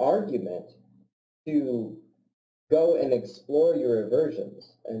it's an argument to go and explore your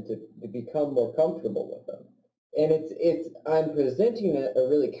aversions and to become more comfortable with them. And I'm presenting it a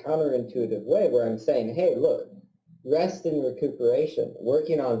really counterintuitive way where I'm saying, hey, look, rest and recuperation,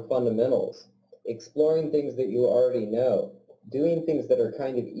 working on fundamentals, exploring things that you already know, doing things that are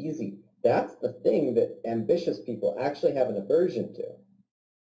kind of easy. That's the thing that ambitious people actually have an aversion to.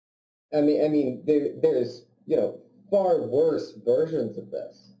 I mean, there's far worse versions of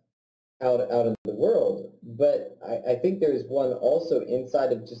this out in the world, but I think there's one also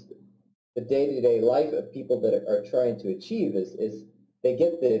inside of just the day-to-day life of people that are trying to achieve is they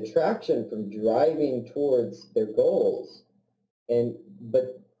get the attraction from driving towards their goals,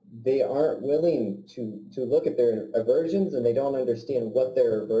 but they aren't willing to look at their aversions, and they don't understand what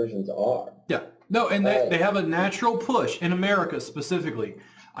their aversions are. Yeah. No, and they have a natural push in America specifically.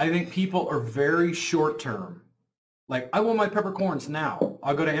 I think people are very short-term. Like, I want my peppercorns now.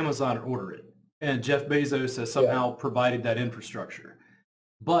 I'll go to Amazon and order it. And Jeff Bezos has somehow provided that infrastructure.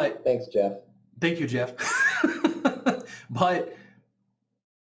 But thanks, Jeff. Thank you, Jeff. But,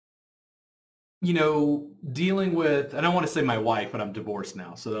 dealing with, and I want to say my wife, but I'm divorced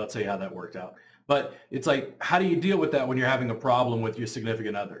now, so I'll tell you how that worked out. But it's like, how do you deal with that when you're having a problem with your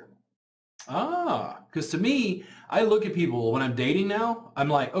significant other? Because to me, I look at people when I'm dating now, I'm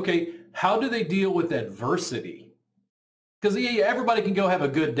like, okay, how do they deal with adversity? Because yeah, everybody can go have a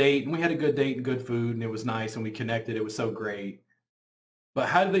good date, and we had a good date and good food, and it was nice, and we connected. It was so great. But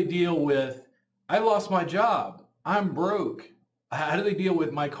how do they deal with, I lost my job, I'm broke? How do they deal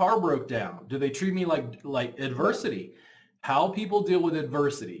with my car broke down? Do they treat me like adversity? How people deal with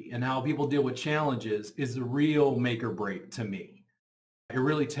adversity and how people deal with challenges is the real make or break to me. It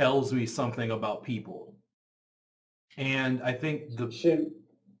really tells me something about people. And I think Should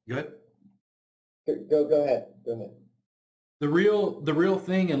good. go ahead. Go ahead. The real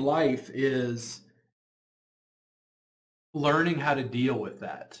thing in life is learning how to deal with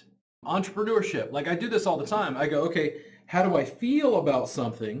that. Entrepreneurship, like I do this all the time. I go, okay, how do I feel about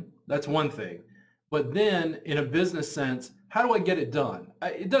something? That's one thing. But then in a business sense, how do I get it done?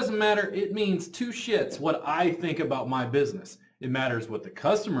 It doesn't matter. It means two shits what I think about my business. It matters what the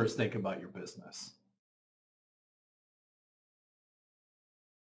customers think about your business.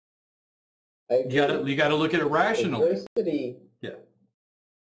 You got to look at it rationally. Adversity.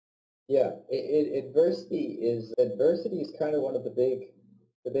 Yeah. Adversity is kind of one of the big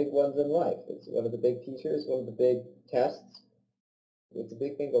ones in life. It's one of the big teachers, one of the big tests. It's a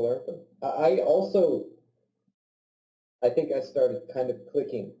big thing to learn from. I think I started kind of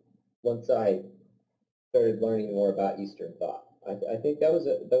clicking once I started learning more about Eastern thought. I think that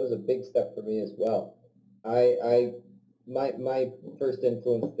was a big step for me as well. My first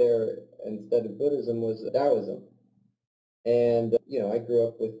influence there, instead of Buddhism, was Taoism, and I grew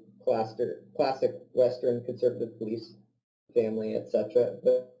up with classic Western conservative beliefs, family, etc.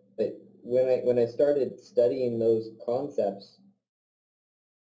 But when I started studying those concepts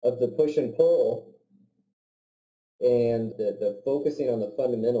of the push and pull and the focusing on the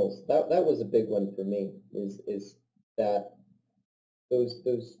fundamentals, that was a big one for me. Is that those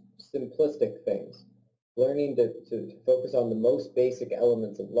simplistic things, learning to focus on the most basic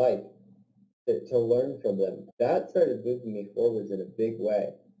elements of life, to learn from them. That started moving me forwards in a big way.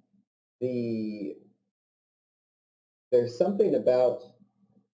 There's something about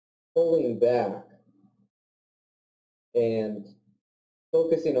pulling back and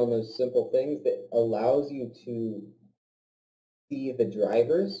focusing on those simple things that allows you to see the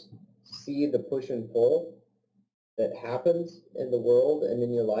drivers, see the push and pull that happens in the world and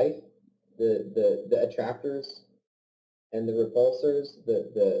in your life, the attractors and the repulsors,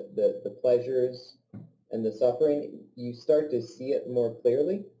 the pleasures and the suffering. You start to see it more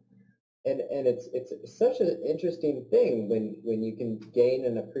clearly. And it's such an interesting thing when you can gain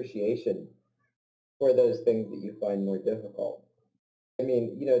an appreciation for those things that you find more difficult. I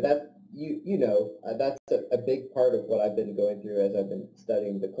mean, that's a big part of what I've been going through as I've been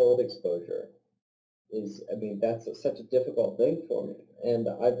studying the cold exposure. That's such a difficult thing for me, and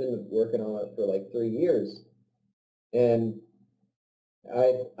I've been working on it for like 3 years, and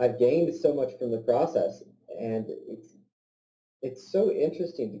I've gained so much from the process, and it's so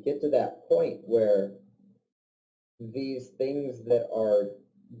interesting to get to that point where these things that are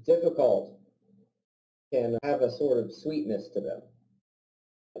difficult can have a sort of sweetness to them.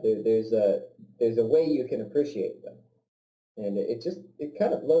 There's a way you can appreciate them, and it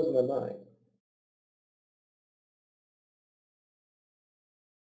kind of blows my mind.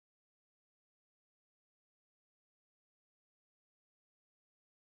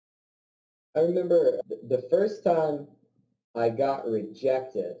 I remember the first time I got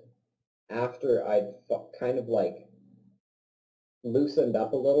rejected after I'd kind of like loosened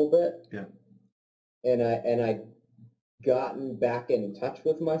up a little bit. Yeah. And I'd gotten back in touch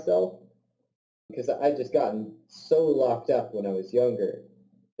with myself, because I'd just gotten so locked up when I was younger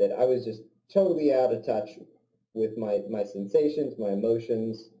that I was just totally out of touch with my sensations, my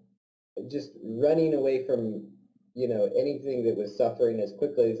emotions, just running away from, anything that was suffering as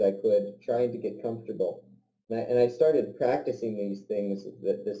quickly as I could, trying to get comfortable. And I started practicing these things,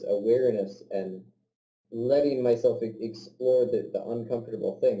 this awareness, and letting myself explore the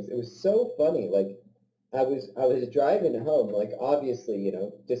uncomfortable things. It was so funny. Like, I was driving home, like, obviously,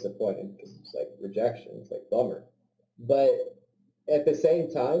 disappointed, because it's like rejection. It's like, bummer. But at the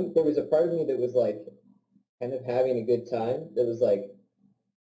same time, there was a part of me that was like kind of having a good time. That was like,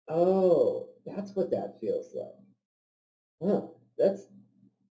 oh, that's what that feels like. Huh,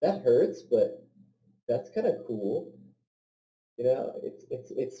 that hurts, but that's kind of cool.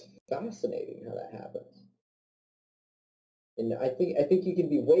 It's fascinating how that happens. And I think you can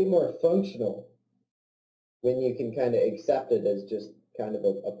be way more functional when you can kind of accept it as just kind of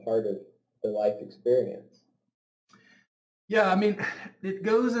a part of the life experience. Yeah, I mean, it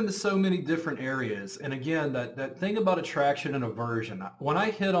goes into so many different areas. And again, that thing about attraction and aversion, when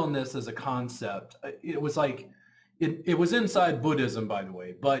I hit on this as a concept, it was like, it was inside Buddhism, by the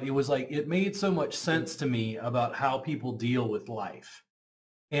way, but it was like, it made so much sense to me about how people deal with life.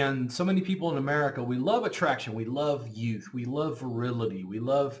 And so many people in America, we love attraction, we love youth, we love virility, we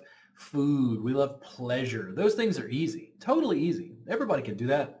love food, we love pleasure. Those things are easy, totally easy. Everybody can do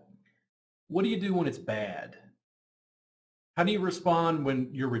that. What do you do when it's bad? How do you respond when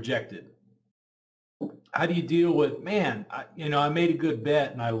you're rejected? How do you deal with, man, I made a good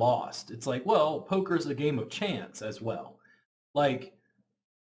bet and I lost? It's like, well, poker is a game of chance as well. Like,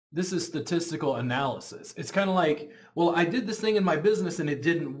 this is statistical analysis. It's kind of like, well, I did this thing in my business and it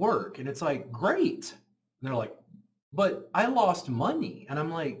didn't work. And it's like, great. And they're like, but I lost money. And I'm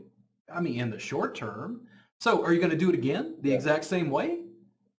like, I mean, in the short term. So are you going to do it again the exact same way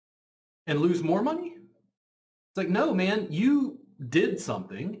and lose more money? It's like, no, man, you did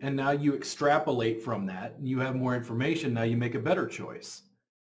something and now you extrapolate from that and you have more information. Now you make a better choice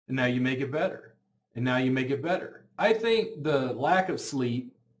and now you make it better and now you make it better. I think the lack of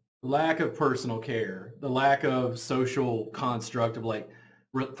sleep, lack of personal care, the lack of social construct of like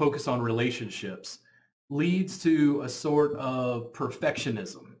focus on relationships leads to a sort of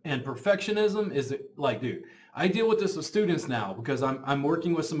perfectionism. And perfectionism is like, dude, I deal with this with students now because I'm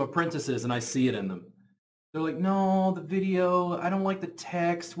working with some apprentices and I see it in them. They're like, no, the video, I don't like the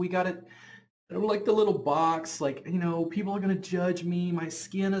text. We got it. I don't like the little box. Like, people are going to judge me. My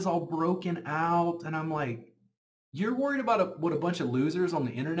skin is all broken out. And I'm like, you're worried about what a bunch of losers on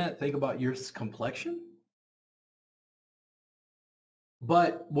the internet think about your complexion?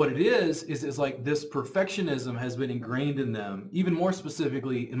 But what it is like this perfectionism has been ingrained in them, even more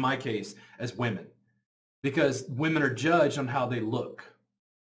specifically in my case as women, because women are judged on how they look.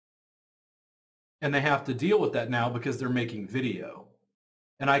 And they have to deal with that now because they're making video.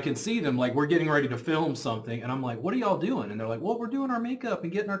 And I can see them, like, we're getting ready to film something. And I'm like, what are y'all doing? And they're like, well, we're doing our makeup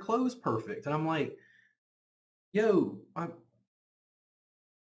and getting our clothes perfect. And I'm like, yo, I'm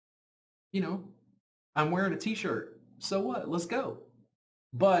wearing a t-shirt. So what? Let's go.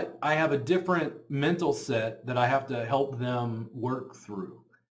 But I have a different mental set that I have to help them work through.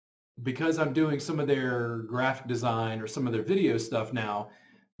 Because I'm doing some of their graphic design or some of their video stuff now,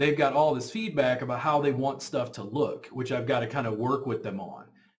 they've got all this feedback about how they want stuff to look, which I've got to kind of work with them on.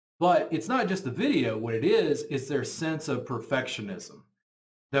 But it's not just the video. What it is their sense of perfectionism.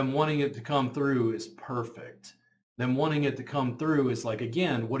 Them wanting it to come through is perfect. Them wanting it to come through is like,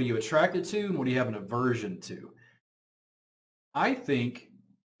 again, what are you attracted to and what do you have an aversion to? I think,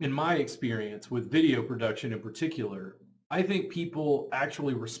 in my experience with video production in particular, I think people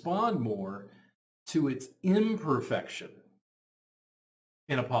actually respond more to its imperfection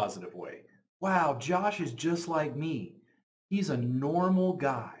in a positive way. Wow, Josh is just like me. He's a normal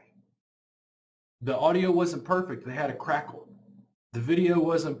guy. The audio wasn't perfect. They had a crackle. The video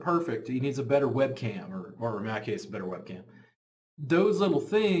wasn't perfect. He needs a better webcam, or in my case, a better webcam. Those little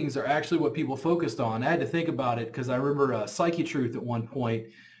things are actually what people focused on. I had to think about it because I remember Psyche Truth at one point.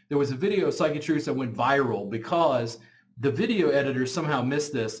 There was a video of Psyche Truth that went viral because the video editors somehow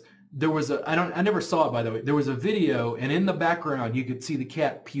missed this. There was I never saw it, by the way. There was a video, and in the background, you could see the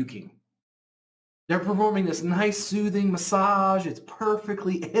cat puking. They're performing this nice, soothing massage. It's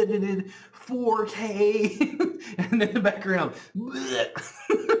perfectly edited, 4K. And in the background,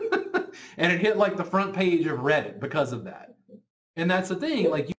 and it hit like the front page of Reddit because of that. And that's the thing.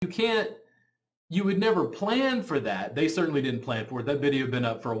 Like, you would never plan for that. They certainly didn't plan for it. That video had been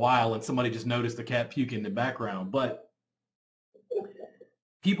up for a while, and somebody just noticed the cat puking in the background. But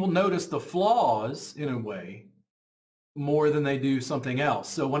people notice the flaws, in a way, more than they do something else.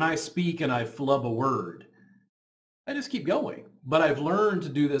 So when I speak and I flub a word, I just keep going. But I've learned to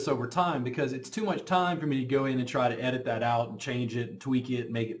do this over time because it's too much time for me to go in and try to edit that out and change it and tweak it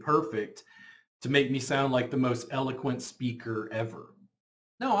and make it perfect to make me sound like the most eloquent speaker ever.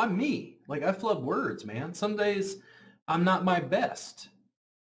 No, I'm me. Like, I flub words, man. Some days I'm not my best.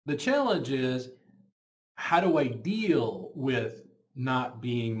 The challenge is, how do I deal with not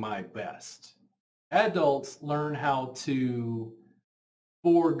being my best? Adults learn how to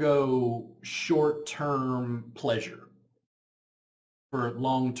forego short-term pleasure for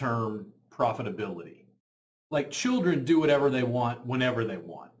long-term profitability. Like, children do whatever they want whenever they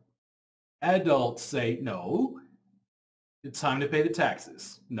want. Adults say, no, it's time to pay the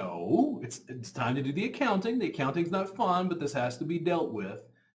taxes. No, it's time to do the accounting. The accounting's not fun, but this has to be dealt with.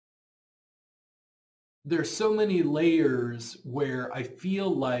 There's so many layers where I feel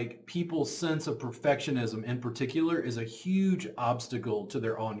like people's sense of perfectionism in particular is a huge obstacle to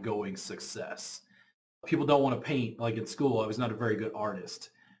their ongoing success. People don't want to paint. Like, in school, I was not a very good artist,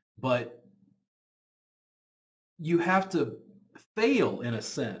 but you have to fail in a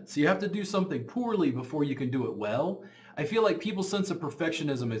sense. You have to do something poorly before you can do it well. I feel like people's sense of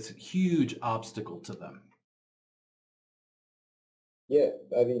perfectionism is a huge obstacle to them. Yeah,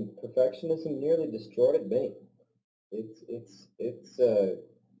 I mean, perfectionism nearly destroyed me. It's a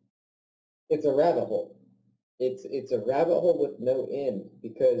rabbit hole. It's a rabbit hole with no end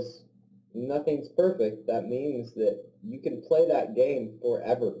because nothing's perfect. That means that you can play that game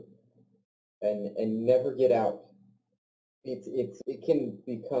forever and never get out. It can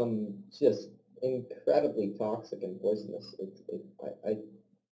become just incredibly toxic and poisonous.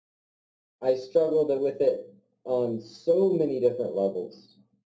 I struggled with it on so many different levels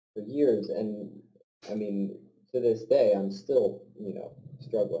for years, and I mean, to this day, I'm still,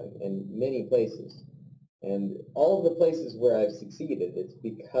 struggling in many places. And all of the places where I've succeeded, it's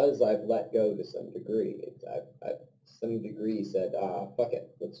because I've let go to some degree. I've some degree said, fuck it,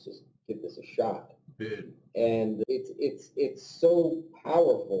 let's just give this a shot. Dude. And it's so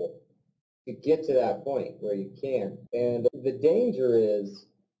powerful to get to that point where you can. And the danger is,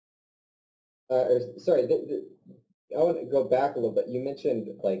 sorry, I want to go back a little bit. You mentioned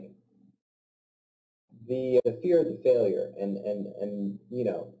like the fear of the failure and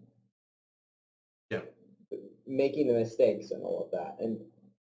Yeah. making the mistakes and all of that. And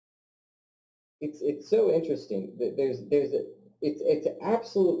it's so interesting that it's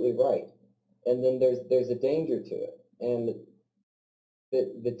absolutely right. And then there's a danger to it. And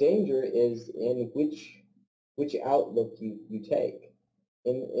the danger is in which outlook you take.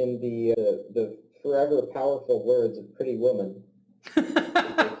 In the forever powerful words of Pretty Woman,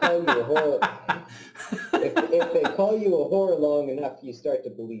 if they call you a whore long enough, you start to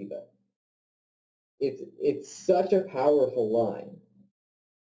believe it. It's such a powerful line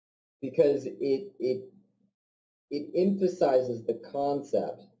because it emphasizes the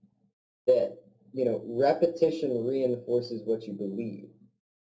concept that repetition reinforces what you believe.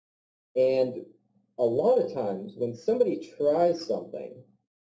 And a lot of times when somebody tries something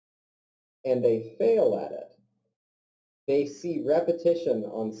and they fail at it, they see repetition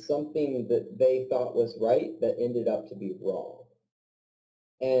on something that they thought was right that ended up to be wrong.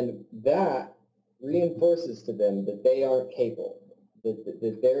 And that reinforces to them that they aren't capable,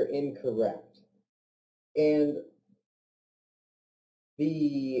 that they're incorrect. And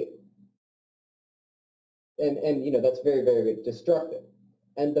that's very, very destructive.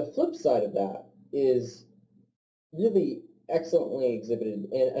 And the flip side of that is really excellently exhibited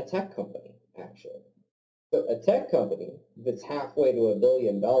in a tech company, actually. So a tech company that's halfway to $1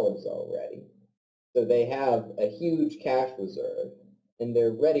 billion already, so they have a huge cash reserve, and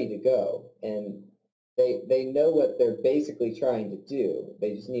they're ready to go, and they know what they're basically trying to do.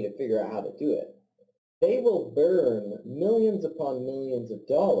 They just need to figure out how to do it. They will burn millions upon millions of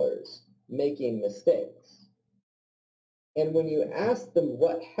dollars making mistakes. And when you ask them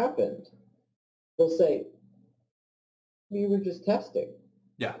what happened, they'll say, we were just testing.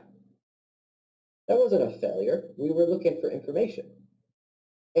 Yeah. That wasn't a failure. We were looking for information.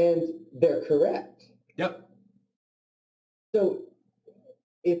 And they're correct. Yep. So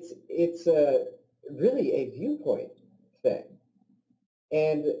it's really a viewpoint thing.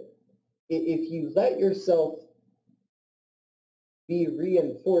 And if you let yourself be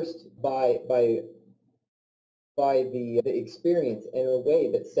reinforced by the experience in a way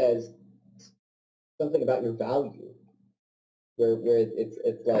that says something about your value, where it's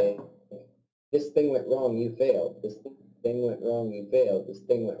like, this thing went wrong, you failed. This thing went wrong, you failed. This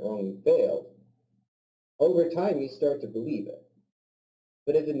thing went wrong, you failed. Over time, you start to believe it.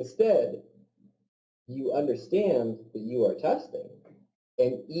 But if instead you understand that you are testing,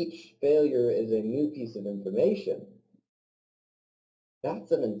 and each failure is a new piece of information,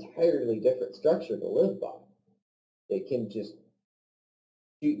 that's an entirely different structure to live by. It can just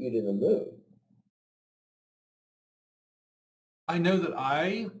shoot you to the moon. I know that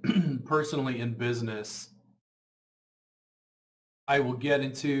I personally in business, I will get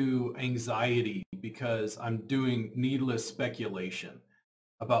into anxiety because I'm doing needless speculation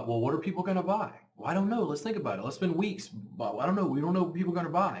about, well, what are people going to buy? Well, I don't know. Let's think about it. Let's spend weeks. I don't know. We don't know what people are going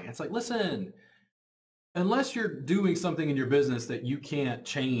to buy. It's like, listen, unless you're doing something in your business that you can't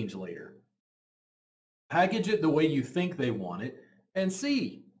change later, package it the way you think they want it and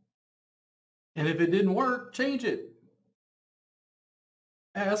see. And if it didn't work, change it.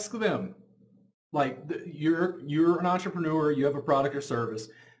 Ask them. Like, you're an entrepreneur, you have a product or service.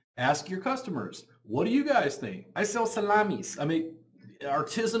 Ask your customers, what do you guys think? I sell salamis. I mean,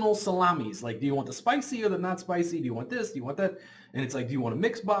 artisanal salamis. Like, do you want the spicy or the not spicy? Do you want this? Do you want that? And it's like, do you want a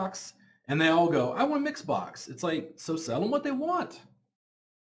mix box? And they all go, I want a mix box. It's like, so sell them what they want.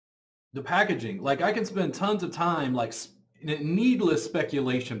 The packaging, like I can spend tons of time like needless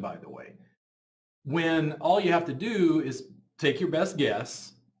speculation, by the way, when all you have to do is take your best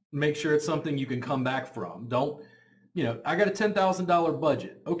guess, make sure it's something you can come back from. Don't, I got a $10,000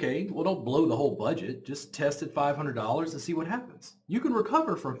 budget. Okay, well, don't blow the whole budget. Just test at $500 and see what happens. You can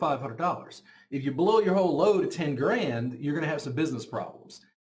recover from $500. If you blow your whole load at 10 grand, you're going to have some business problems.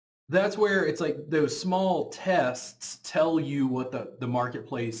 That's where it's like those small tests tell you what the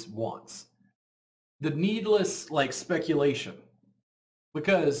marketplace wants. The needless like speculation,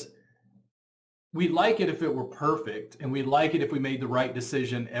 because we'd like it if it were perfect, and we'd like it if we made the right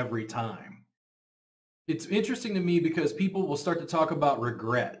decision every time. It's interesting to me because people will start to talk about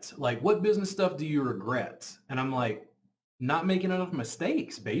regret. Like, what business stuff do you regret? And I'm like, not making enough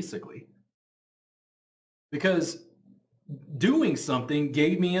mistakes, basically. Because doing something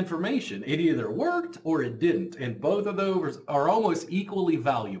gave me information. It either worked or it didn't. And both of those are almost equally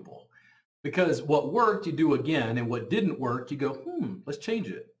valuable. Because what worked, you do again. And what didn't work, you go, let's change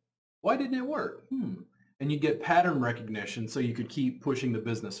it. Why didn't it work? And you get pattern recognition so you could keep pushing the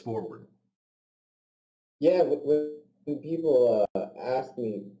business forward. Yeah, when people ask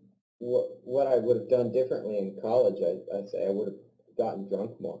me what I would have done differently in college, I say I would have gotten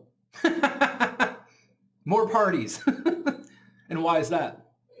drunk more. More parties. And why is that?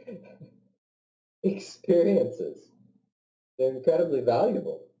 Experiences. They're incredibly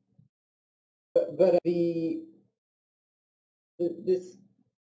valuable. But this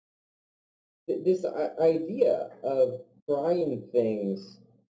idea of trying things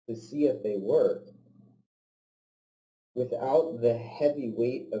to see if they work without the heavy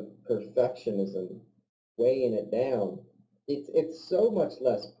weight of perfectionism weighing it down, it's so much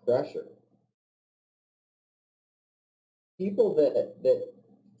less pressure. People that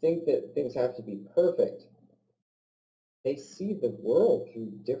think that things have to be perfect, they see the world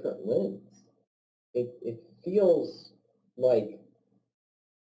through different lenses. It feels like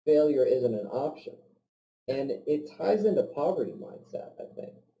failure isn't an option. And it ties into poverty mindset, I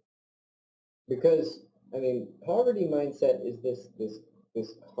think. Because, I mean, poverty mindset is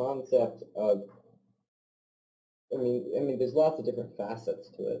this concept of, I mean, there's lots of different facets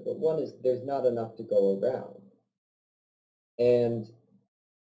to it, but one is there's not enough to go around. And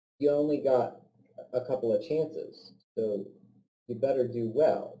you only got a couple of chances, so you better do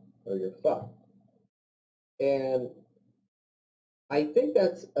well or you're fucked. And I think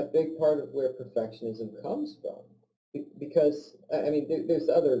that's a big part of where perfectionism comes from. Because, I mean, there's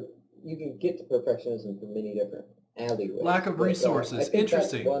other, you can get to perfectionism from many different alleyways. Lack of resources.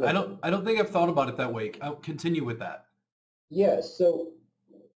 Interesting. I don't think I've thought about it that way. I'll continue with that. Yeah, so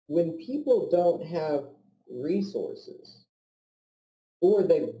when people don't have resources, or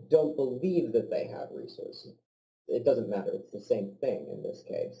they don't believe that they have resources, it doesn't matter, it's the same thing in this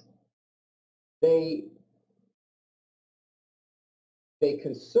case, they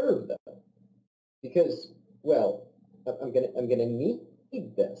conserve them because, well, I'm gonna need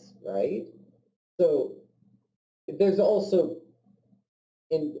this, right? So there's also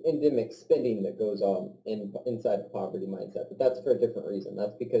endemic spending that goes on inside of poverty mindset, but that's for a different reason.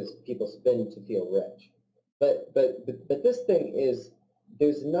 That's because people spend to feel rich. But this thing is,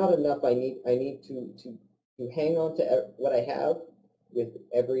 there's not enough. I need to hang on to what I have with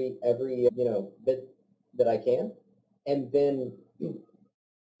every bit that I can, and then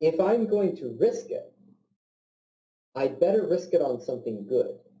if I'm going to risk it, I'd better risk it on something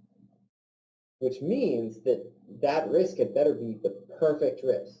good, which means that risk had better be the perfect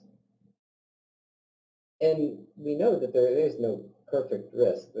risk. And we know that there is no perfect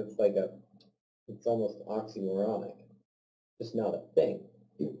risk. That's like it's almost oxymoronic. Just not a thing.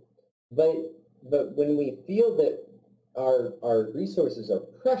 But when we feel that our resources are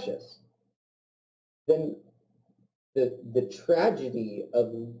precious, then the tragedy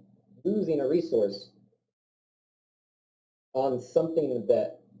of losing a resource on something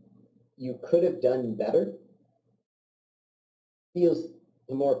that you could have done better feels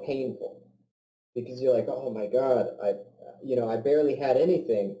more painful, because you're like, oh my God, I barely had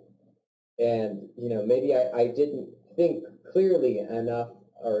anything, and maybe I didn't think clearly enough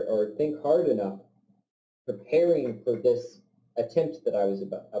or think hard enough preparing for this attempt that I was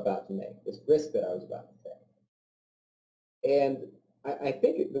about to make, this risk that I was about to take. And I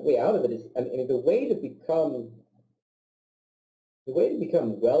think the way out of it is, I mean, the way to become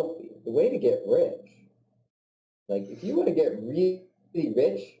wealthy, the way to get rich, like if you want to get really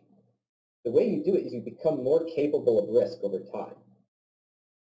rich, the way you do it is you become more capable of risk over time.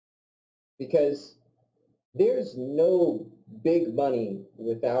 Because there's no big money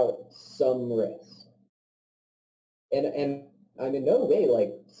without some risk. And I'm in no way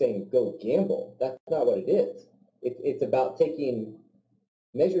like saying go gamble. That's not what it is. It's about taking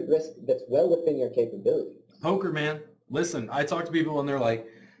measured risk that's well within your capabilities. Poker, man. Listen, I talk to people and they're like,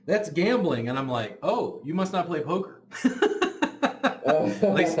 that's gambling. And I'm like, oh, you must not play poker.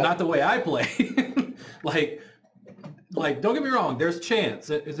 At least not the way I play. like, don't get me wrong, there's chance.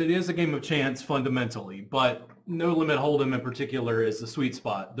 It is a game of chance fundamentally, but no limit hold'em in particular is the sweet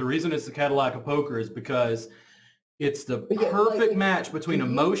spot. The reason it's the Cadillac of poker is because it's the perfect match between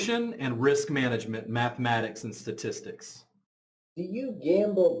emotion and risk management, mathematics and statistics. Do you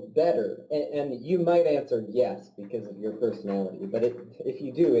gamble better? And you might answer yes because of your personality, but if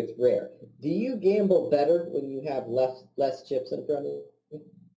you do, it's rare. Do you gamble better when you have less chips in front of you?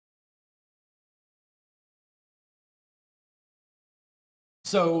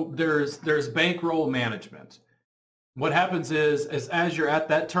 So there's bankroll management. What happens is as you're at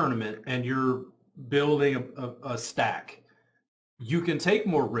that tournament and you're building a stack, you can take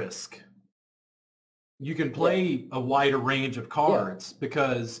more risk. You can play a wider range of cards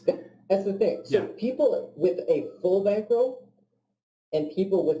because... That's the thing. So people with a full bankroll and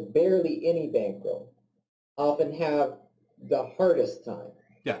people with barely any bankroll often have the hardest time.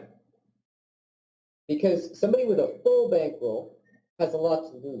 Yeah. Because somebody with a full bankroll has a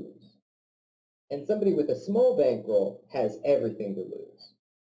lot to lose. And somebody with a small bankroll has everything to lose.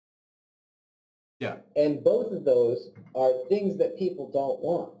 Yeah. And both of those are things that people don't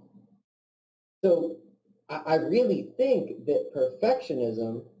want. So I really think that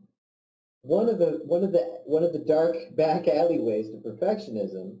perfectionism, one of the dark back alleyways to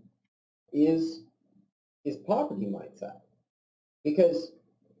perfectionism is poverty mindset. Because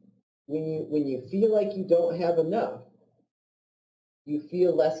when you feel like you don't have enough, you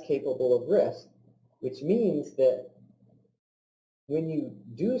feel less capable of risk, which means that when you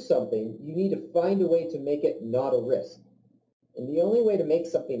do something, you need to find a way to make it not a risk. And the only way to make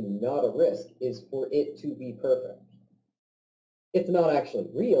something not a risk is for it to be perfect. It's not actually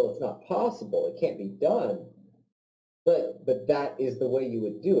real. It's not possible. It can't be done. But that is the way you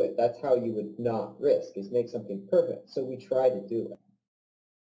would do it. That's how you would not risk, is make something perfect. So we try to do it.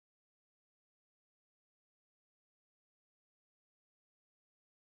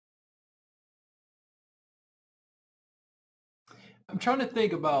 I'm trying to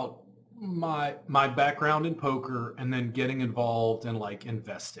think about my background in poker and then getting involved in like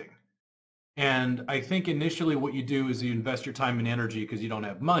investing. And I think initially what you do is you invest your time and energy because you don't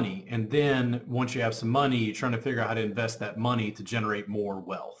have money. And then once you have some money, you're trying to figure out how to invest that money to generate more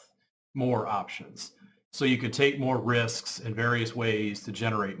wealth, more options. So you can take more risks in various ways to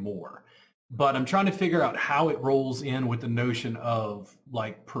generate more. But I'm trying to figure out how it rolls in with the notion of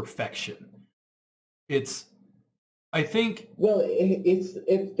like perfection. I think... Well,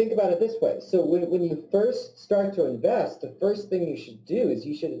 think about it this way. So when you first start to invest, the first thing you should do is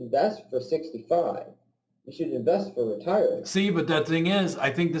you should invest for 65. You should invest for retirement. See, but the thing is,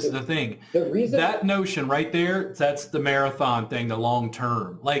 I think this is the thing. The reason that notion right there, that's the marathon thing, the long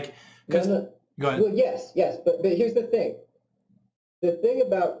term. Like, because... Go ahead. Well, yes, but here's the thing. The thing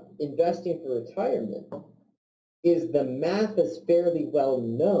about investing for retirement is the math is fairly well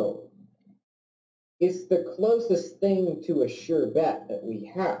known. It's the closest thing to a sure bet that we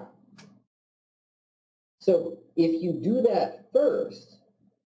have. So if you do that first,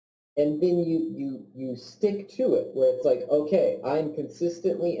 and then you stick to it, where it's like, okay, I'm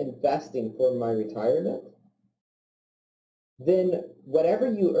consistently investing for my retirement, then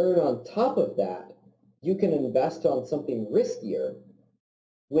whatever you earn on top of that, you can invest on something riskier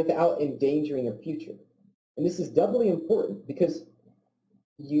without endangering your future. And this is doubly important because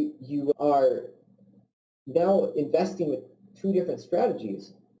you are now investing with two different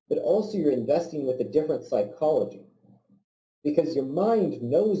strategies, but also you're investing with a different psychology. Because your mind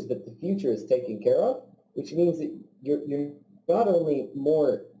knows that the future is taken care of, which means that you're not only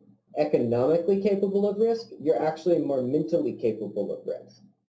more economically capable of risk, you're actually more mentally capable of risk.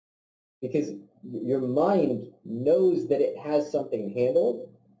 Because your mind knows that it has something handled,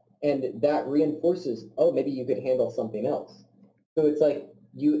 and that reinforces, oh, maybe you could handle something else. So it's like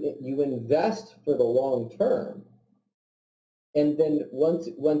you invest for the long term, and then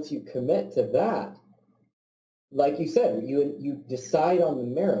once you commit to that, like you said, you decide on the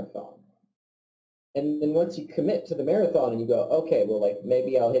marathon. And then once you commit to the marathon and you go, okay, well, like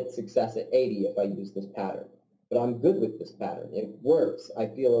maybe I'll hit success at 80 if I use this pattern, but I'm good with this pattern. It works. I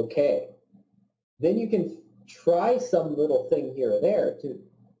feel okay. Then you can try some little thing here or there to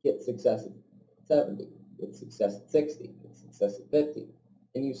get success at 70, get success at 60, get success at 50.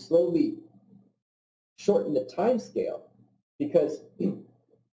 And you slowly shorten the time scale because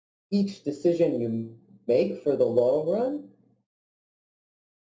each decision you make for the long run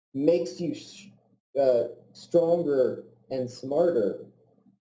makes you stronger and smarter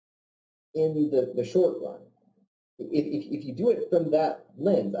in the short run. If you do it from that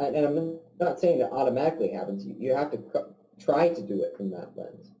lens, and I'm not saying it automatically happens, you have to try to do it from that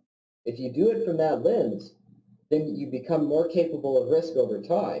lens. If you do it from that lens, then you become more capable of risk over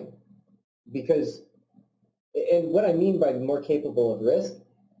time. Because, and what I mean by more capable of risk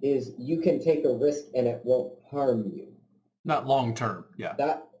is you can take a risk and it won't harm you. Not long term, yeah.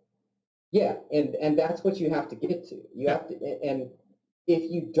 And that's what you have to get to. You have to, and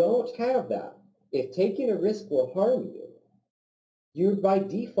if you don't have that, if taking a risk will harm you, you're by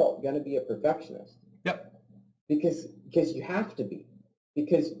default going to be a perfectionist. Yep. Because you have to be,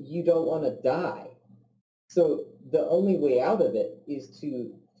 because you don't want to die. So the only way out of it is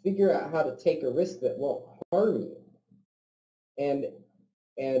to figure out how to take a risk that won't harm you. And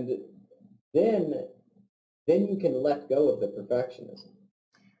then you can let go of the perfectionism.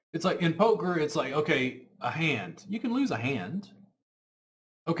 It's like in poker, it's like, okay, a hand. You can lose a hand.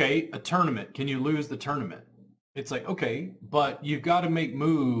 Okay, a tournament. Can you lose the tournament? It's like, okay, but you've got to make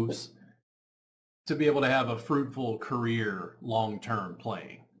moves to be able to have a fruitful career long-term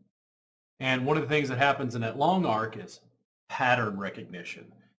playing. And one of the things that happens in that long arc is pattern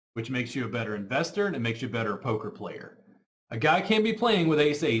recognition, which makes you a better investor and it makes you a better poker player. A guy can't be playing with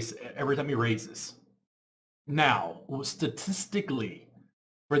ace-ace every time he raises. Now, statistically,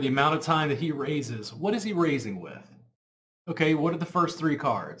 for the amount of time that he raises, what is he raising with? Okay, what are the first three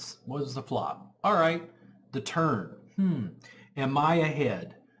cards? What is the flop? All right, the turn. Am I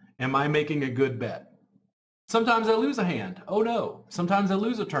ahead? Am I making a good bet? Sometimes I lose a hand. Oh no. Sometimes I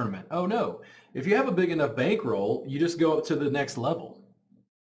lose a tournament. Oh no. If you have a big enough bankroll, you just go up to the next level.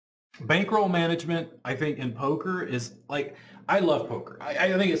 Bankroll management, I think, in poker is like, I love poker.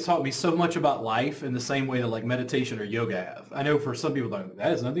 I think it's taught me so much about life in the same way that like meditation or yoga have. I know for some people, like, that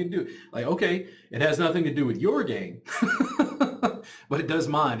has nothing to do. Like, okay, it has nothing to do with your game, but it does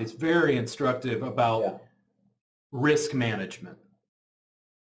mine. It's very instructive about risk management.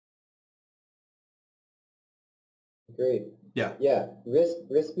 Agreed. Yeah. Yeah.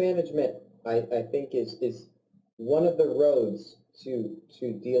 Risk management, I think, is one of the roads to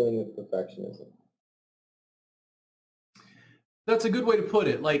dealing with perfectionism. That's a good way to put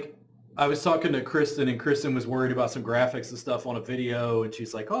it. Like, I was talking to Kristen, and Kristen was worried about some graphics and stuff on a video, and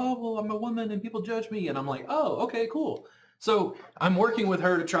she's like, oh, well, I'm a woman and people judge me. And I'm like, oh, okay, cool. So I'm working with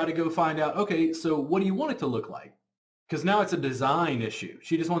her to try to go find out, okay, so what do you want it to look like? Because now it's a design issue.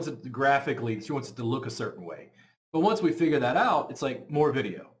 She just wants it graphically, she wants it to look a certain way. But once we figure that out, it's like more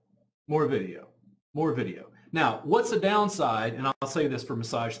video, more video, more video. Now, what's the downside, and I'll say this for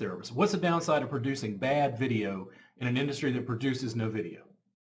massage therapists, what's the downside of producing bad video in an industry that produces no video?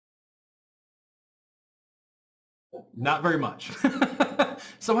 Not very much.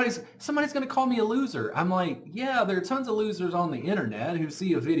 Somebody's going to call me a loser. I'm like, yeah, there are tons of losers on the internet who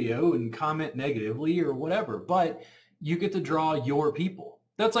see a video and comment negatively or whatever, but you get to draw your people.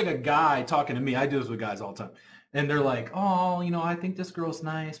 That's like a guy talking to me. I do this with guys all the time. And they're like, oh, I think this girl's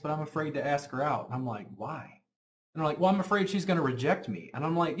nice, but I'm afraid to ask her out. And I'm like, why? And they're like, well, I'm afraid she's going to reject me. And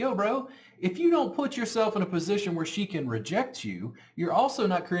I'm like, yo, bro, if you don't put yourself in a position where she can reject you, you're also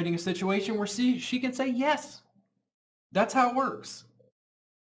not creating a situation where she can say yes. That's how it works.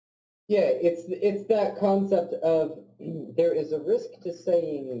 Yeah, it's that concept of there is a risk to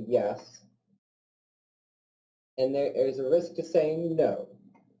saying yes, and there is a risk to saying no.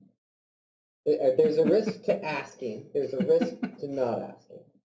 There's a risk to asking. There's a risk to not asking.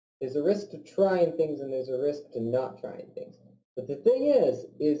 There's a risk to trying things, and there's a risk to not trying things. But the thing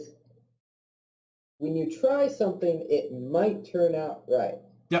is when you try something, it might turn out right.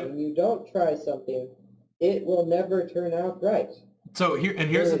 Yep. When you don't try something, it will never turn out right. So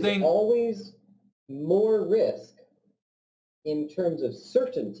here's the thing. There's always more risk in terms of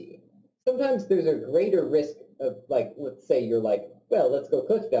certainty. Sometimes there's a greater risk of, like, let's say you're like, well, let's go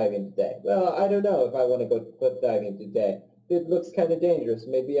cliff diving today. Well, I don't know if I want to go cliff diving today. It looks kind of dangerous.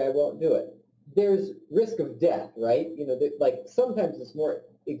 Maybe I won't do it. There's risk of death, right? Like sometimes it's more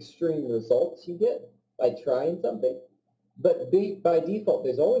extreme results you get by trying something. But by default,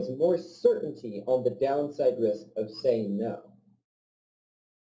 there's always more certainty on the downside risk of saying no.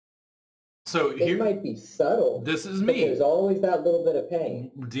 So it might be subtle. This is me. There's always that little bit of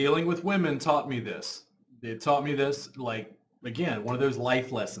pain. Dealing with women taught me this. It taught me this, like, again, one of those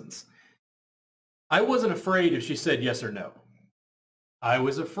life lessons. I wasn't afraid if she said yes or no. I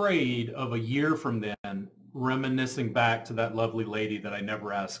was afraid of a year from then reminiscing back to that lovely lady that I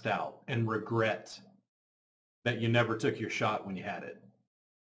never asked out and regret that you never took your shot when you had it.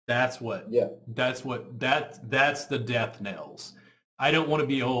 That's the death knells. I don't want to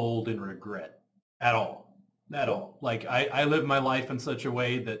be old and regret at all. at all. Like I live my life in such a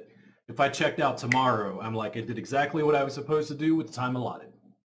way that if I checked out tomorrow, I'm like, I did exactly what I was supposed to do with the time allotted.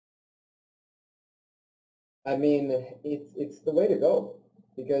 I mean, it's the way to go,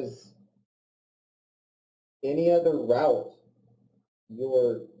 because any other route,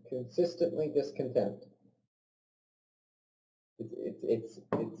 you're consistently discontent. It's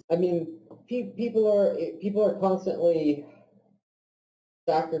I mean, people are constantly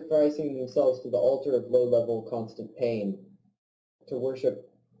sacrificing themselves to the altar of low-level constant pain to worship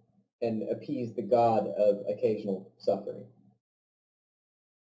and appease the god of occasional suffering.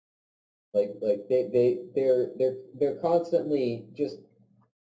 Like they're constantly just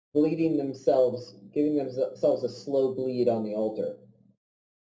bleeding themselves, giving themselves a slow bleed on the altar,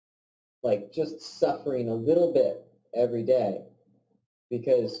 like just suffering a little bit every day,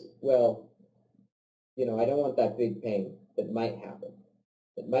 because, well, I don't want that big pain that might happen,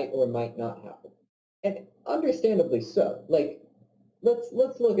 that might or might not happen, and understandably so. Like, let's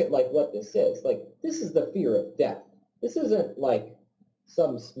look at like what this is. Like, this is the fear of death. This isn't like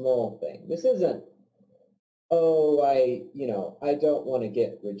some small thing. This isn't, oh, I don't want to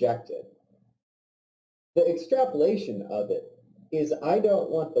get rejected. The extrapolation of it is, I don't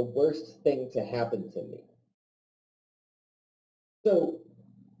want the worst thing to happen to me. So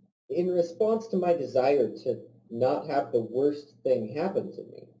in response to my desire to not have the worst thing happen to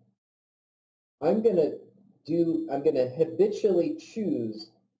me, I'm going to habitually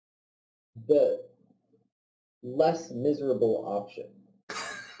choose the less miserable option.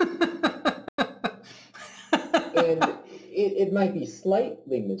 And it might be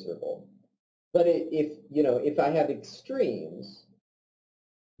slightly miserable, but if I have extremes,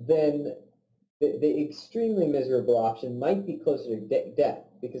 then the extremely miserable option might be closer to death,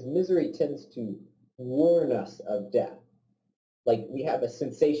 because misery tends to warn us of death. Like, we have a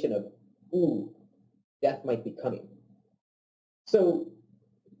sensation of, ooh, death might be coming. So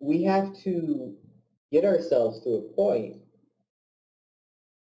we have to get ourselves to a point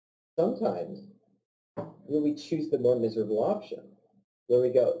sometimes where we choose the more miserable option, where we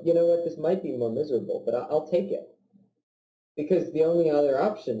go, you know what, this might be more miserable, but I'll take it. Because the only other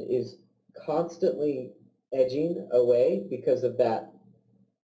option is constantly edging away because of that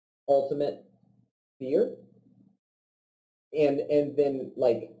ultimate fear, and then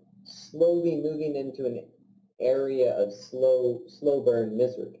like slowly moving into an area of slow burn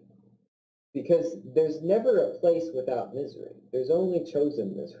misery. Because there's never a place without misery. There's only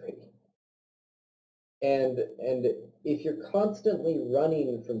chosen misery. And if you're constantly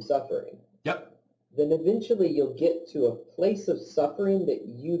running from suffering, Yep. then eventually you'll get to a place of suffering that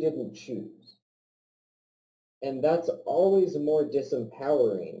you didn't choose. And that's always more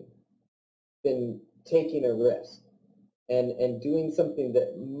disempowering than taking a risk and doing something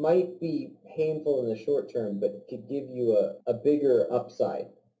that might be painful in the short term, but could give you a bigger upside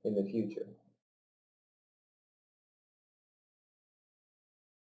in the future.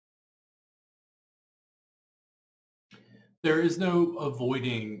 There is no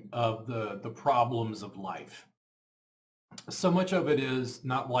avoiding of the problems of life. So much of it is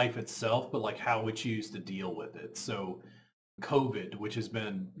not life itself, but like how we choose to deal with it. So COVID, which has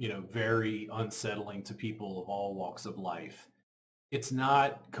been, very unsettling to people of all walks of life. It's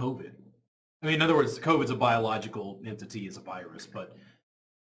not COVID. I mean, in other words, COVID's a biological entity, it's a virus, but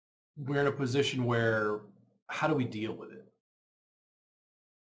we're in a position where, how do we deal with it?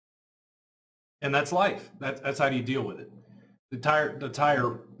 And that's life. That's how do you deal with it? The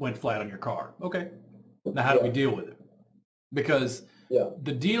tire went flat on your car. Okay. Now how do we deal with it? Because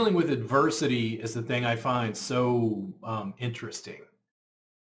the dealing with adversity is the thing I find so interesting.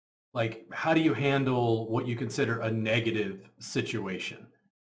 Like, how do you handle what you consider a negative situation?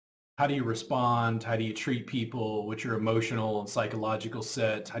 How do you respond? How do you treat people? What's your emotional and psychological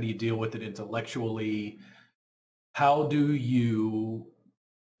set? How do you deal with it intellectually? How do you,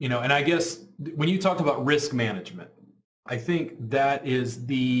 and I guess when you talked about risk management, I think that is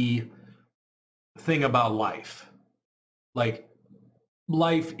the thing about life. Like,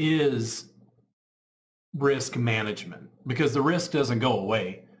 life is risk management, because the risk doesn't go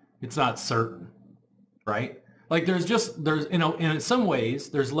away. It's not certain, right? Like, there's in some ways,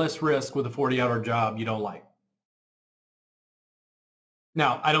 there's less risk with a 40-hour job you don't like.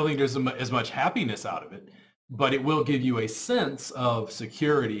 Now, I don't think there's as much happiness out of it, but it will give you a sense of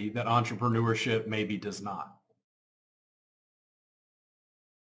security that entrepreneurship maybe does not.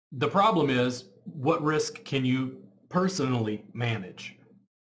 The problem is, what risk can you personally manage?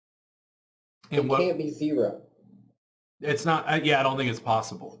 And it can't be zero. It's not. Yeah, I don't think it's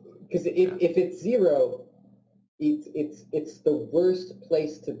possible. Because if it's zero, it's the worst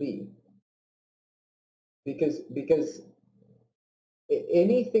place to be. because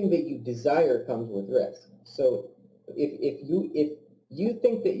anything that you desire comes with risk. So if you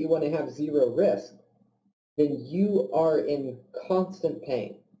think that you want to have zero risk, then you are in constant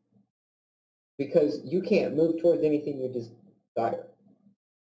pain because you can't move towards anything you desire.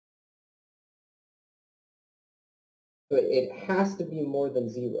 But it has to be more than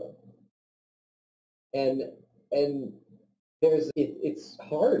zero. And it's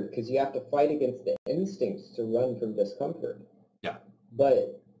hard because you have to fight against the instincts to run from discomfort. Yeah.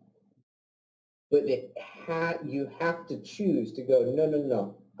 But you have to choose to go,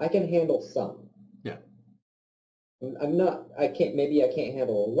 no, I can handle some. Yeah. Maybe I can't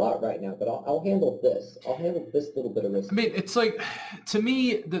handle a lot right now, but I'll handle this. I'll handle this little bit of risk. I mean, it's like, to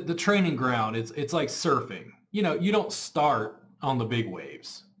me, the training ground, it's like surfing. You know, you don't start on the big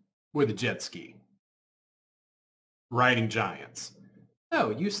waves with a jet ski, riding giants.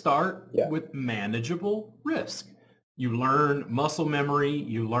 No, you start with manageable risk. You learn muscle memory,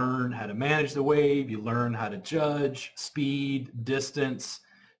 you learn how to manage the wave, you learn how to judge speed, distance,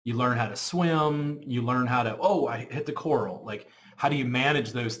 you learn how to swim, you learn how to, I hit the coral. Like, how do you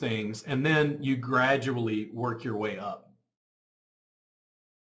manage those things? And then you gradually work your way up.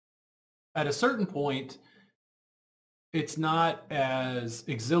 At a certain point, it's not as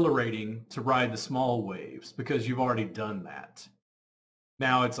exhilarating to ride the small waves because you've already done that.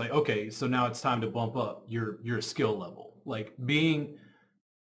 Now it's like, okay, so now it's time to bump up your skill level. Like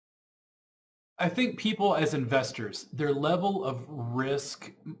I think people as investors, their level of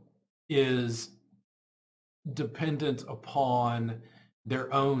risk is dependent upon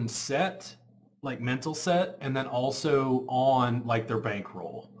their own set, like mental set, and then also on like their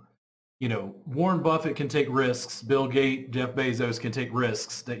bankroll. You know, Warren Buffett can take risks. Bill Gates, Jeff Bezos can take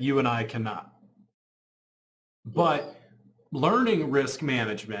risks that you and I cannot. But learning risk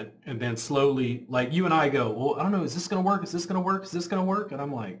management and then slowly, like you and I go, well, I don't know, is this going to work? Is this going to work? Is this going to work? And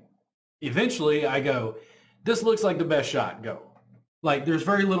I'm like, eventually I go, this looks like the best shot. Go. Like there's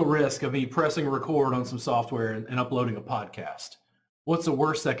very little risk of me pressing record on some software and uploading a podcast. What's the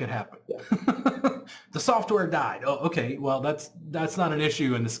worst that could happen? Yeah. The software died. Oh, okay. Well, that's not an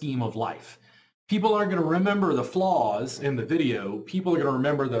issue in the scheme of life. People aren't going to remember the flaws in the video. People are going to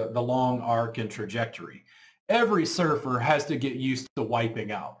remember the long arc and trajectory. Every surfer has to get used to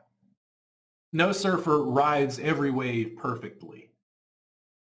wiping out. No surfer rides every wave perfectly.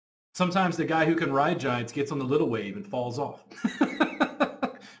 Sometimes the guy who can ride giants gets on the little wave and falls off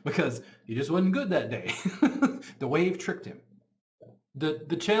because he just wasn't good that day. The wave tricked him.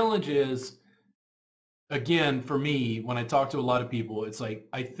 The challenge is, again, for me, when I talk to a lot of people, it's like,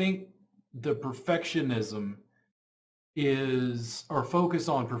 I think the perfectionism or focus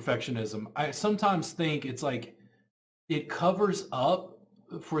on perfectionism, I sometimes think it's like it covers up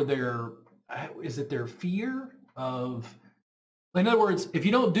for their fear of, in other words, if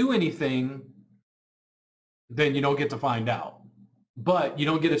you don't do anything, then you don't get to find out, but you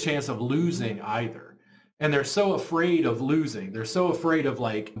don't get a chance of losing either. And they're so afraid of losing. They're so afraid of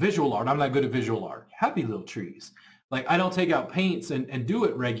like visual art. I'm not good at visual art. Happy little trees. Like I don't take out paints and do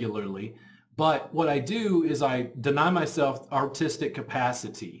it regularly. But what I do is I deny myself artistic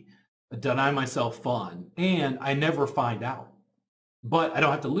capacity, deny myself fun, and I never find out. But I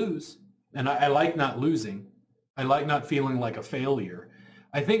don't have to lose. And I like not losing. I like not feeling like a failure.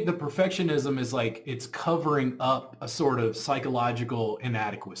 I think the perfectionism is like it's covering up a sort of psychological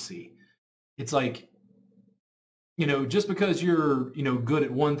inadequacy. It's like, you know, just because you're, you know, good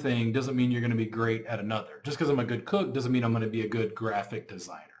at one thing doesn't mean you're going to be great at another. Just because I'm a good cook doesn't mean I'm going to be a good graphic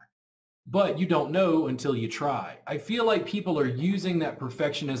designer. But you don't know until you try. I feel like people are using that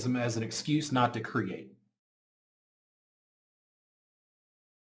perfectionism as an excuse not to create.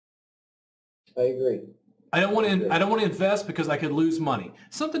 I agree. I don't want to invest because I could lose money.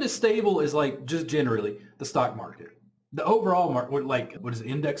 Something as stable as like just generally the stock market. The overall market, like what is it,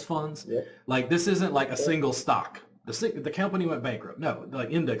 index funds? Yeah. Like this isn't like a single stock. The company went bankrupt. No,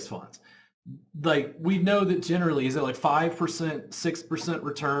 like index funds. Like we know that generally, is it like 5%, 6%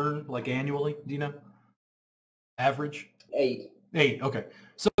 return like annually? Do you know? Average? 8. Okay.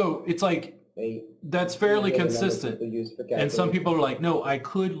 So it's like 8. That's fairly consistent. And some people are like, no, I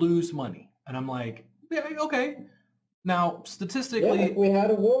could lose money. And I'm like, yeah, okay. Now, statistically, if we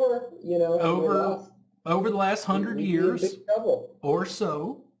had a war, you know, over the last 100 years or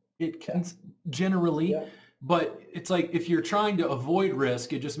so, it can generally, but it's like if you're trying to avoid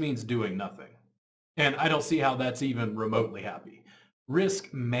risk, it just means doing nothing. And I don't see how that's even remotely happy.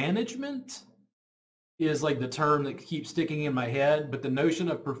 Risk management is like the term that keeps sticking in my head, but the notion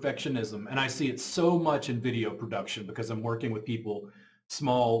of perfectionism, and I see it so much in video production because I'm working with people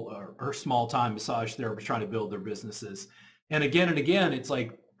small or small time massage therapists trying to build their businesses. And again, it's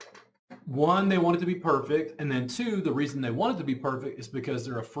like, one, they want it to be perfect. And then two, the reason they want it to be perfect is because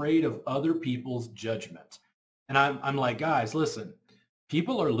they're afraid of other people's judgment. And I'm like, guys, listen,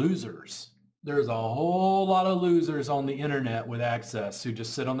 people are losers. There's a whole lot of losers on the internet with access who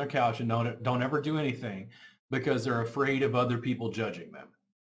just sit on their couch and don't ever do anything because they're afraid of other people judging them.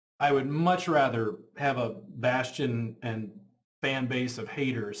 I would much rather have a bastion and fan base of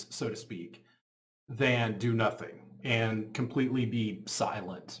haters, so to speak, than do nothing and completely be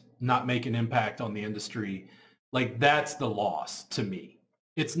silent, not make an impact on the industry. Like, that's the loss to me.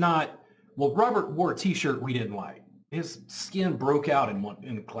 It's not, well, Robert wore a t-shirt we didn't like. His skin broke out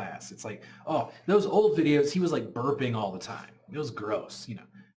in class. It's like, oh, those old videos, he was like burping all the time. It was gross, you know.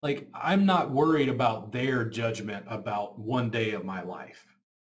 Like, I'm not worried about their judgment about one day of my life.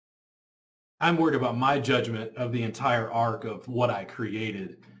 I'm worried about my judgment of the entire arc of what I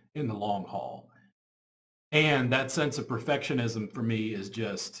created in the long haul. And that sense of perfectionism for me is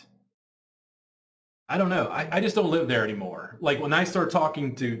just, I don't know. I just don't live there anymore. Like, when I start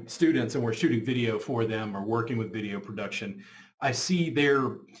talking to students and we're shooting video for them or working with video production, I see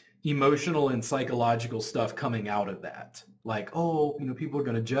their emotional and psychological stuff coming out of that. Like, oh, you know, people are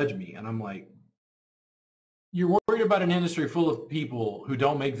going to judge me. And I'm like, you're worried about an industry full of people who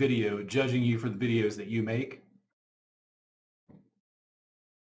don't make video judging you for the videos that you make?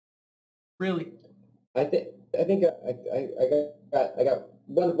 Really? I think I got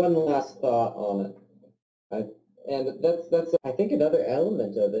one last thought on it. And that's I think another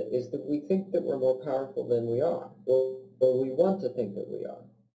element of it is that we think that we're more powerful than we are, or we want to think that we are.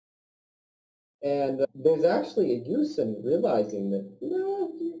 And there's actually a use in realizing that,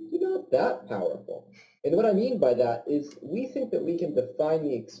 no, you're not that powerful. And what I mean by that is we think that we can define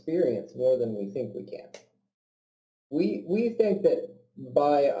the experience more than we think we can. We think that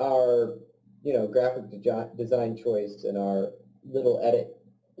by our, you know, graphic design choice and our little edit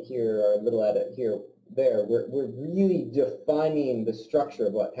here, our little edit here, there, we're really defining the structure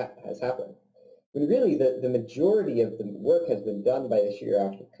of what has happened. When really the majority of the work has been done by the sheer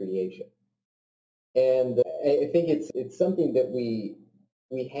act of creation. And I think it's something that we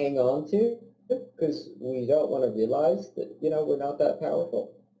hang on to because we don't want to realize that, you know, we're not that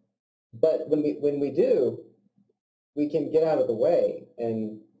powerful. But when we do, we can get out of the way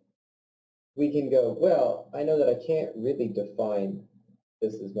and we can go, well, I know that I can't really define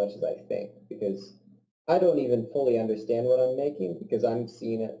this as much as I think because I don't even fully understand what I'm making because I'm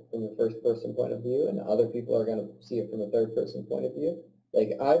seeing it from a first-person point of view and other people are going to see it from a third-person point of view.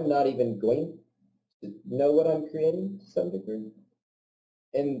 Like, I'm not even going to know what I'm creating to some degree.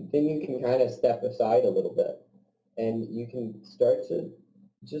 And then you can kind of step aside a little bit and you can start to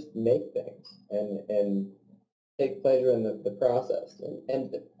just make things and take pleasure in the process.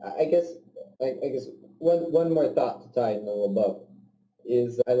 And I guess one more thought to tie in a little bow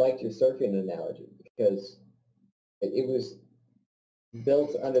is I liked your surfing analogy because it was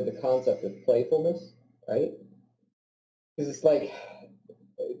built under the concept of playfulness, right? Because it's like,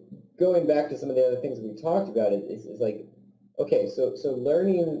 going back to some of the other things we talked about, is like, okay, so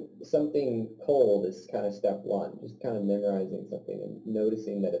learning something cold is kind of step one, just kind of memorizing something and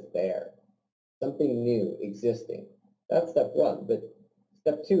noticing that it's there. Something new, existing. That's step one. But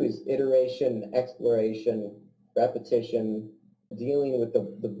step two is iteration, exploration, repetition, dealing with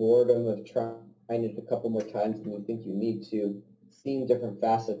the boredom of trying it a couple more times than you think you need to, seeing different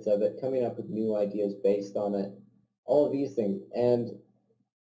facets of it, coming up with new ideas based on it, all of these things. And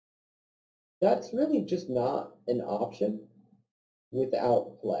that's really just not an option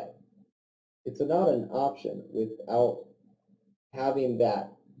without play. It's not an option without having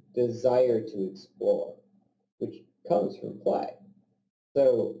that desire to explore, which comes from play.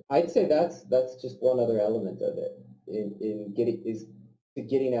 So I'd say that's just one other element of it in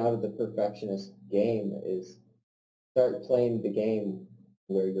getting out of the perfectionist game is start playing the game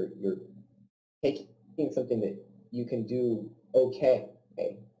where you're taking something that you can do okay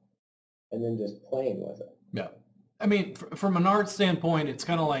and then just playing with it. Yeah. I mean, from an art standpoint, it's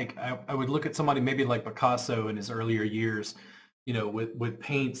kind of like I would look at somebody maybe like Picasso in his earlier years, you know, with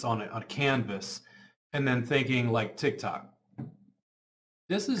paints on a canvas, and then thinking like TikTok.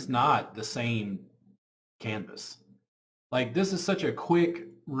 This is not the same canvas. Like, this is such a quick,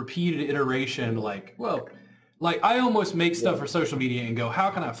 repeated iteration. Like, well, like I almost make stuff for social media and go, how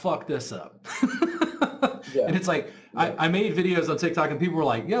can I fuck this up? And it's like, I made videos on TikTok and people were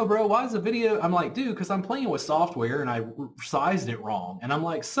like, yo, bro, why is the video? I'm like, dude, because I'm playing with software and I sized it wrong. And I'm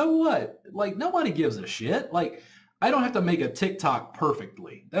like, so what? Like, nobody gives a shit. Like, I don't have to make a TikTok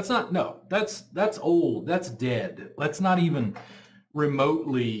perfectly. That's not, no, that's old. That's dead. Let's not even,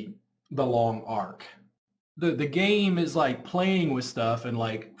 remotely the long arc. The game is like playing with stuff and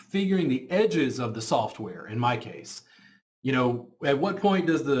like figuring the edges of the software in my case. You know, at what point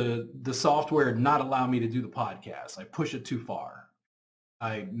does the software not allow me to do the podcast? I push it too far.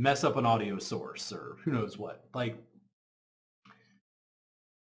 I mess up an audio source or who knows what. Like,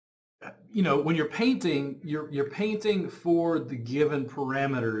 you know, when you're painting, you're painting for the given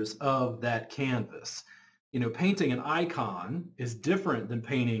parameters of that canvas. You know, painting an icon is different than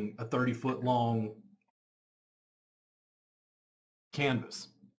painting a 30-foot long canvas.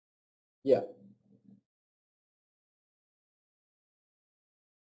 Yeah.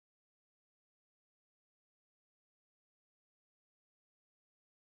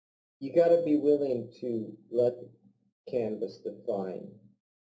 You got to be willing to let the canvas define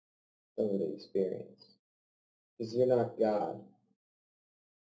some of the experience, because you're not God.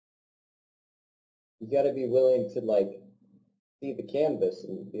 You got to be willing to like see the canvas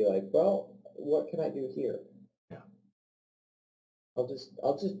and be like, well, what can I do here? Yeah. I'll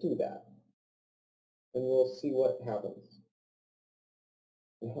just do that, and we'll see what happens.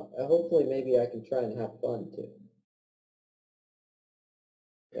 And hopefully, maybe I can try and have fun too.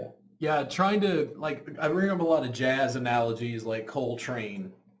 Yeah. Yeah, trying to like I bring up a lot of jazz analogies like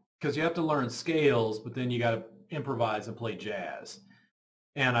Coltrane because you have to learn scales, but then you got to improvise and play jazz.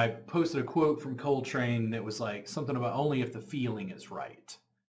 And I posted a quote from Coltrane that was like something about only if the feeling is right.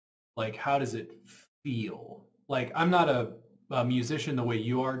 Like, how does it feel? Like, I'm not a musician the way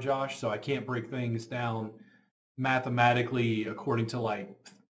you are, Josh, so I can't break things down mathematically according to like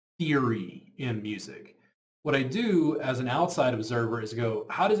theory in music. What I do as an outside observer is go,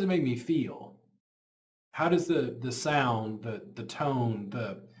 how does it make me feel? How does the sound, the tone,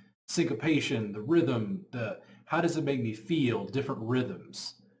 the syncopation, the rhythm, how does it make me feel? Different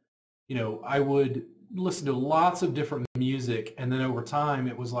rhythms. You know, I would listen to lots of different music, and then over time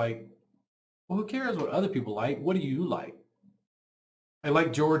it was like, well, who cares what other people like? What do you like? I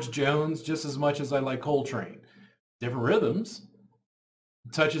like George Jones just as much as I like Coltrane. Different rhythms,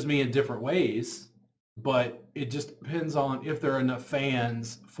 touches me in different ways, but it just depends on if there are enough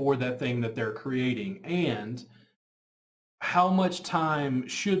fans for that thing that they're creating and how much time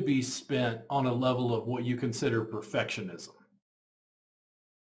should be spent on a level of what you consider perfectionism.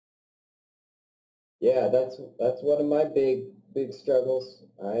 Yeah, that's one of my big struggles.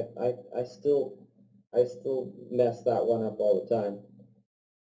 I still mess that one up all the time.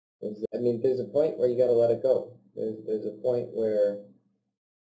 I mean, there's a point where you got to let it go. There's a point where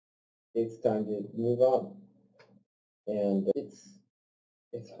it's time to move on, and it's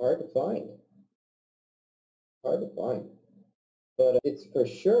hard to find. Hard to find, but it's for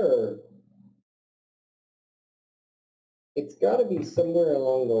sure. It's got to be somewhere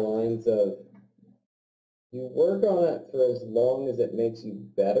along the lines of you work on it for as long as it makes you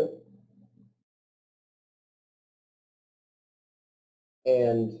better,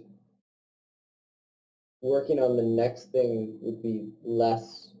 and working on the next thing would be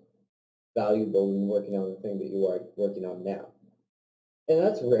less valuable than working on the thing that you are working on now. And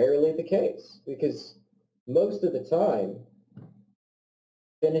that's rarely the case, because most of the time,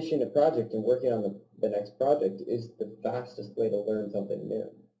 finishing a project and working on the next project is the fastest way to learn something new.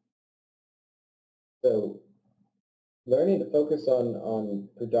 So learning to focus on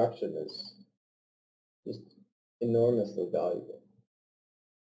production is just enormously valuable.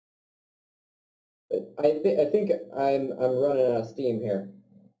 But I think I'm running out of steam here.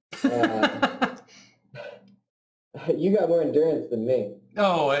 You got more endurance than me.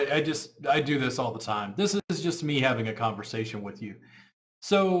 Oh, I do this all the time. This is just me having a conversation with you.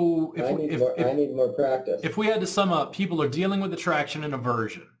 So I need more practice. If we had to sum up, people are dealing with attraction and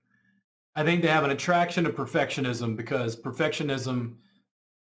aversion. I think they have an attraction to perfectionism because perfectionism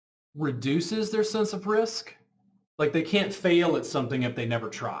reduces their sense of risk. Like they can't fail at something if they never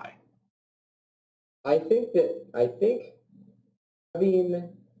try. I think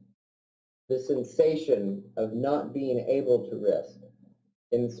having the sensation of not being able to risk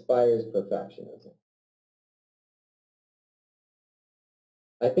inspires perfectionism.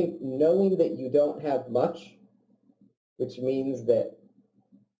 I think knowing that you don't have much, which means that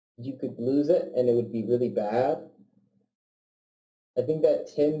you could lose it and it would be really bad, I think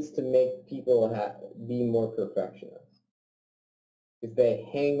that tends to make people be more perfectionists. If they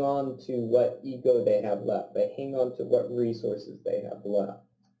hang on to what ego they have left, they hang on to what resources they have left.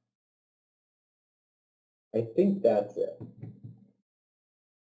 I think that's it.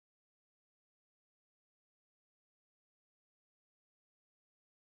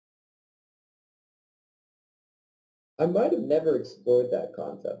 I might have never explored that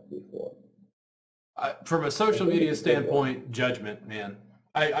concept before. From a social think media it's a good one. standpoint, judgment, man.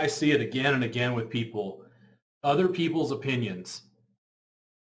 I see it again and again with people, other people's opinions,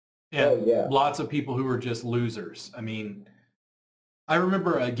 and Oh yeah. lots of people who are just losers. I mean, I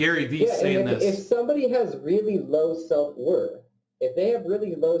remember Gary Vee Yeah, saying and if this. somebody has really low self-worth, if they have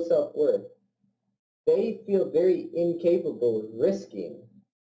really low self-worth, they feel very incapable of risking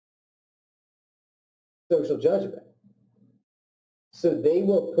social judgment. So they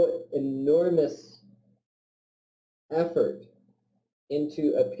will put enormous effort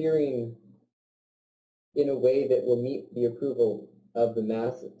into appearing in a way that will meet the approval of the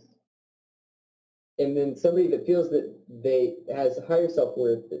masses. And then somebody that feels that they has higher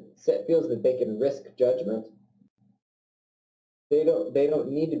self-worth, that feels that they can risk judgment, they don't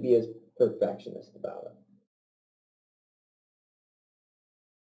need to be as perfectionist about it.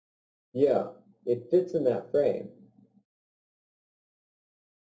 Yeah, it fits in that frame.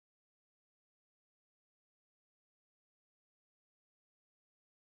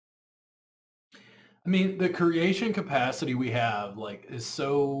 I mean, the creation capacity we have, like, is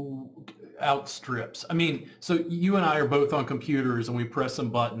so outstrips. I mean, so you and I are both on computers and we press some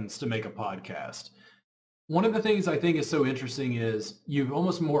buttons to make a podcast. One of the things I think is so interesting is you've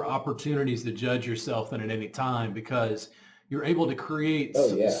almost more opportunities to judge yourself than at any time because you're able to create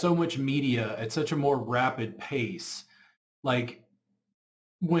Oh yeah. so much media at such a more rapid pace. Like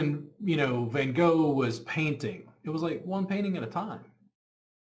when, Van Gogh was painting, it was like one painting at a time.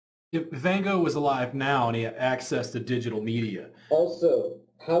 If Van Gogh was alive now and he had access to digital media, Also,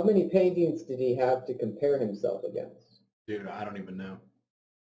 how many paintings did he have to compare himself against? dude, I don't even know.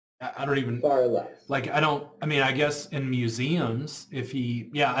 I don't even, Far less. like, I guess in museums, I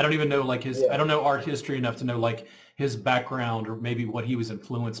don't even know, like, I don't know art history enough to know, like, his background or maybe what he was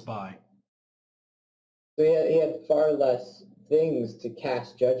influenced by. So he had far less things to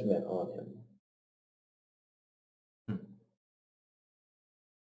cast judgment on him.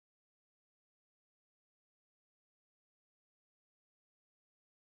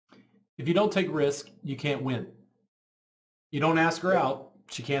 If you don't take risk, you can't win. You don't ask her out,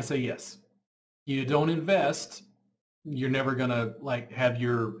 she can't say yes. You don't invest, you're never gonna like have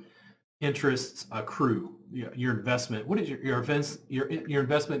your interests accrue. Your investment. What is your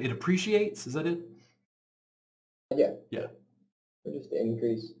investment? It appreciates. Is that it? Yeah. Yeah. Or just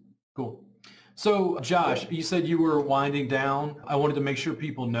increase. Cool. So Josh, you said you were winding down. I wanted to make sure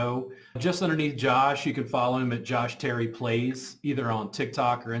people know. Just underneath Josh, you can follow him at Josh Terry Plays, either on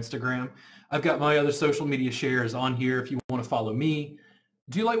TikTok or Instagram. I've got my other social media shares on here if you want to follow me.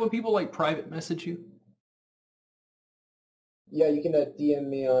 Do you like when people like private message you? Yeah, you can DM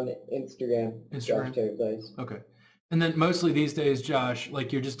me on Instagram. Josh Terry Plays. Okay. And then mostly these days, Josh,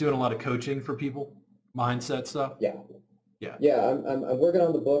 like you're just doing a lot of coaching for people, mindset stuff? Yeah. Yeah. Yeah, I'm working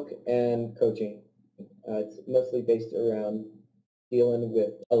on the book and coaching. It's mostly based around dealing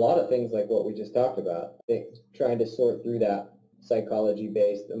with a lot of things like what we just talked about. Trying to sort through that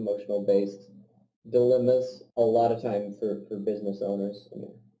psychology-based, emotional-based dilemmas a lot of time for business owners. I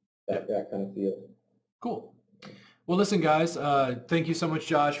mean, that kind of field. Cool. Well, listen, guys, thank you so much,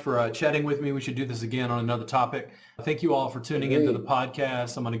 Josh, for chatting with me. We should do this again on another topic. Thank you all for tuning into the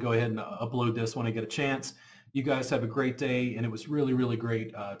podcast. I'm going to go ahead and upload this when I get a chance. You guys have a great day, and it was really, really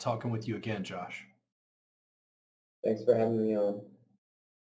great talking with you again, Josh. Thanks for having me on.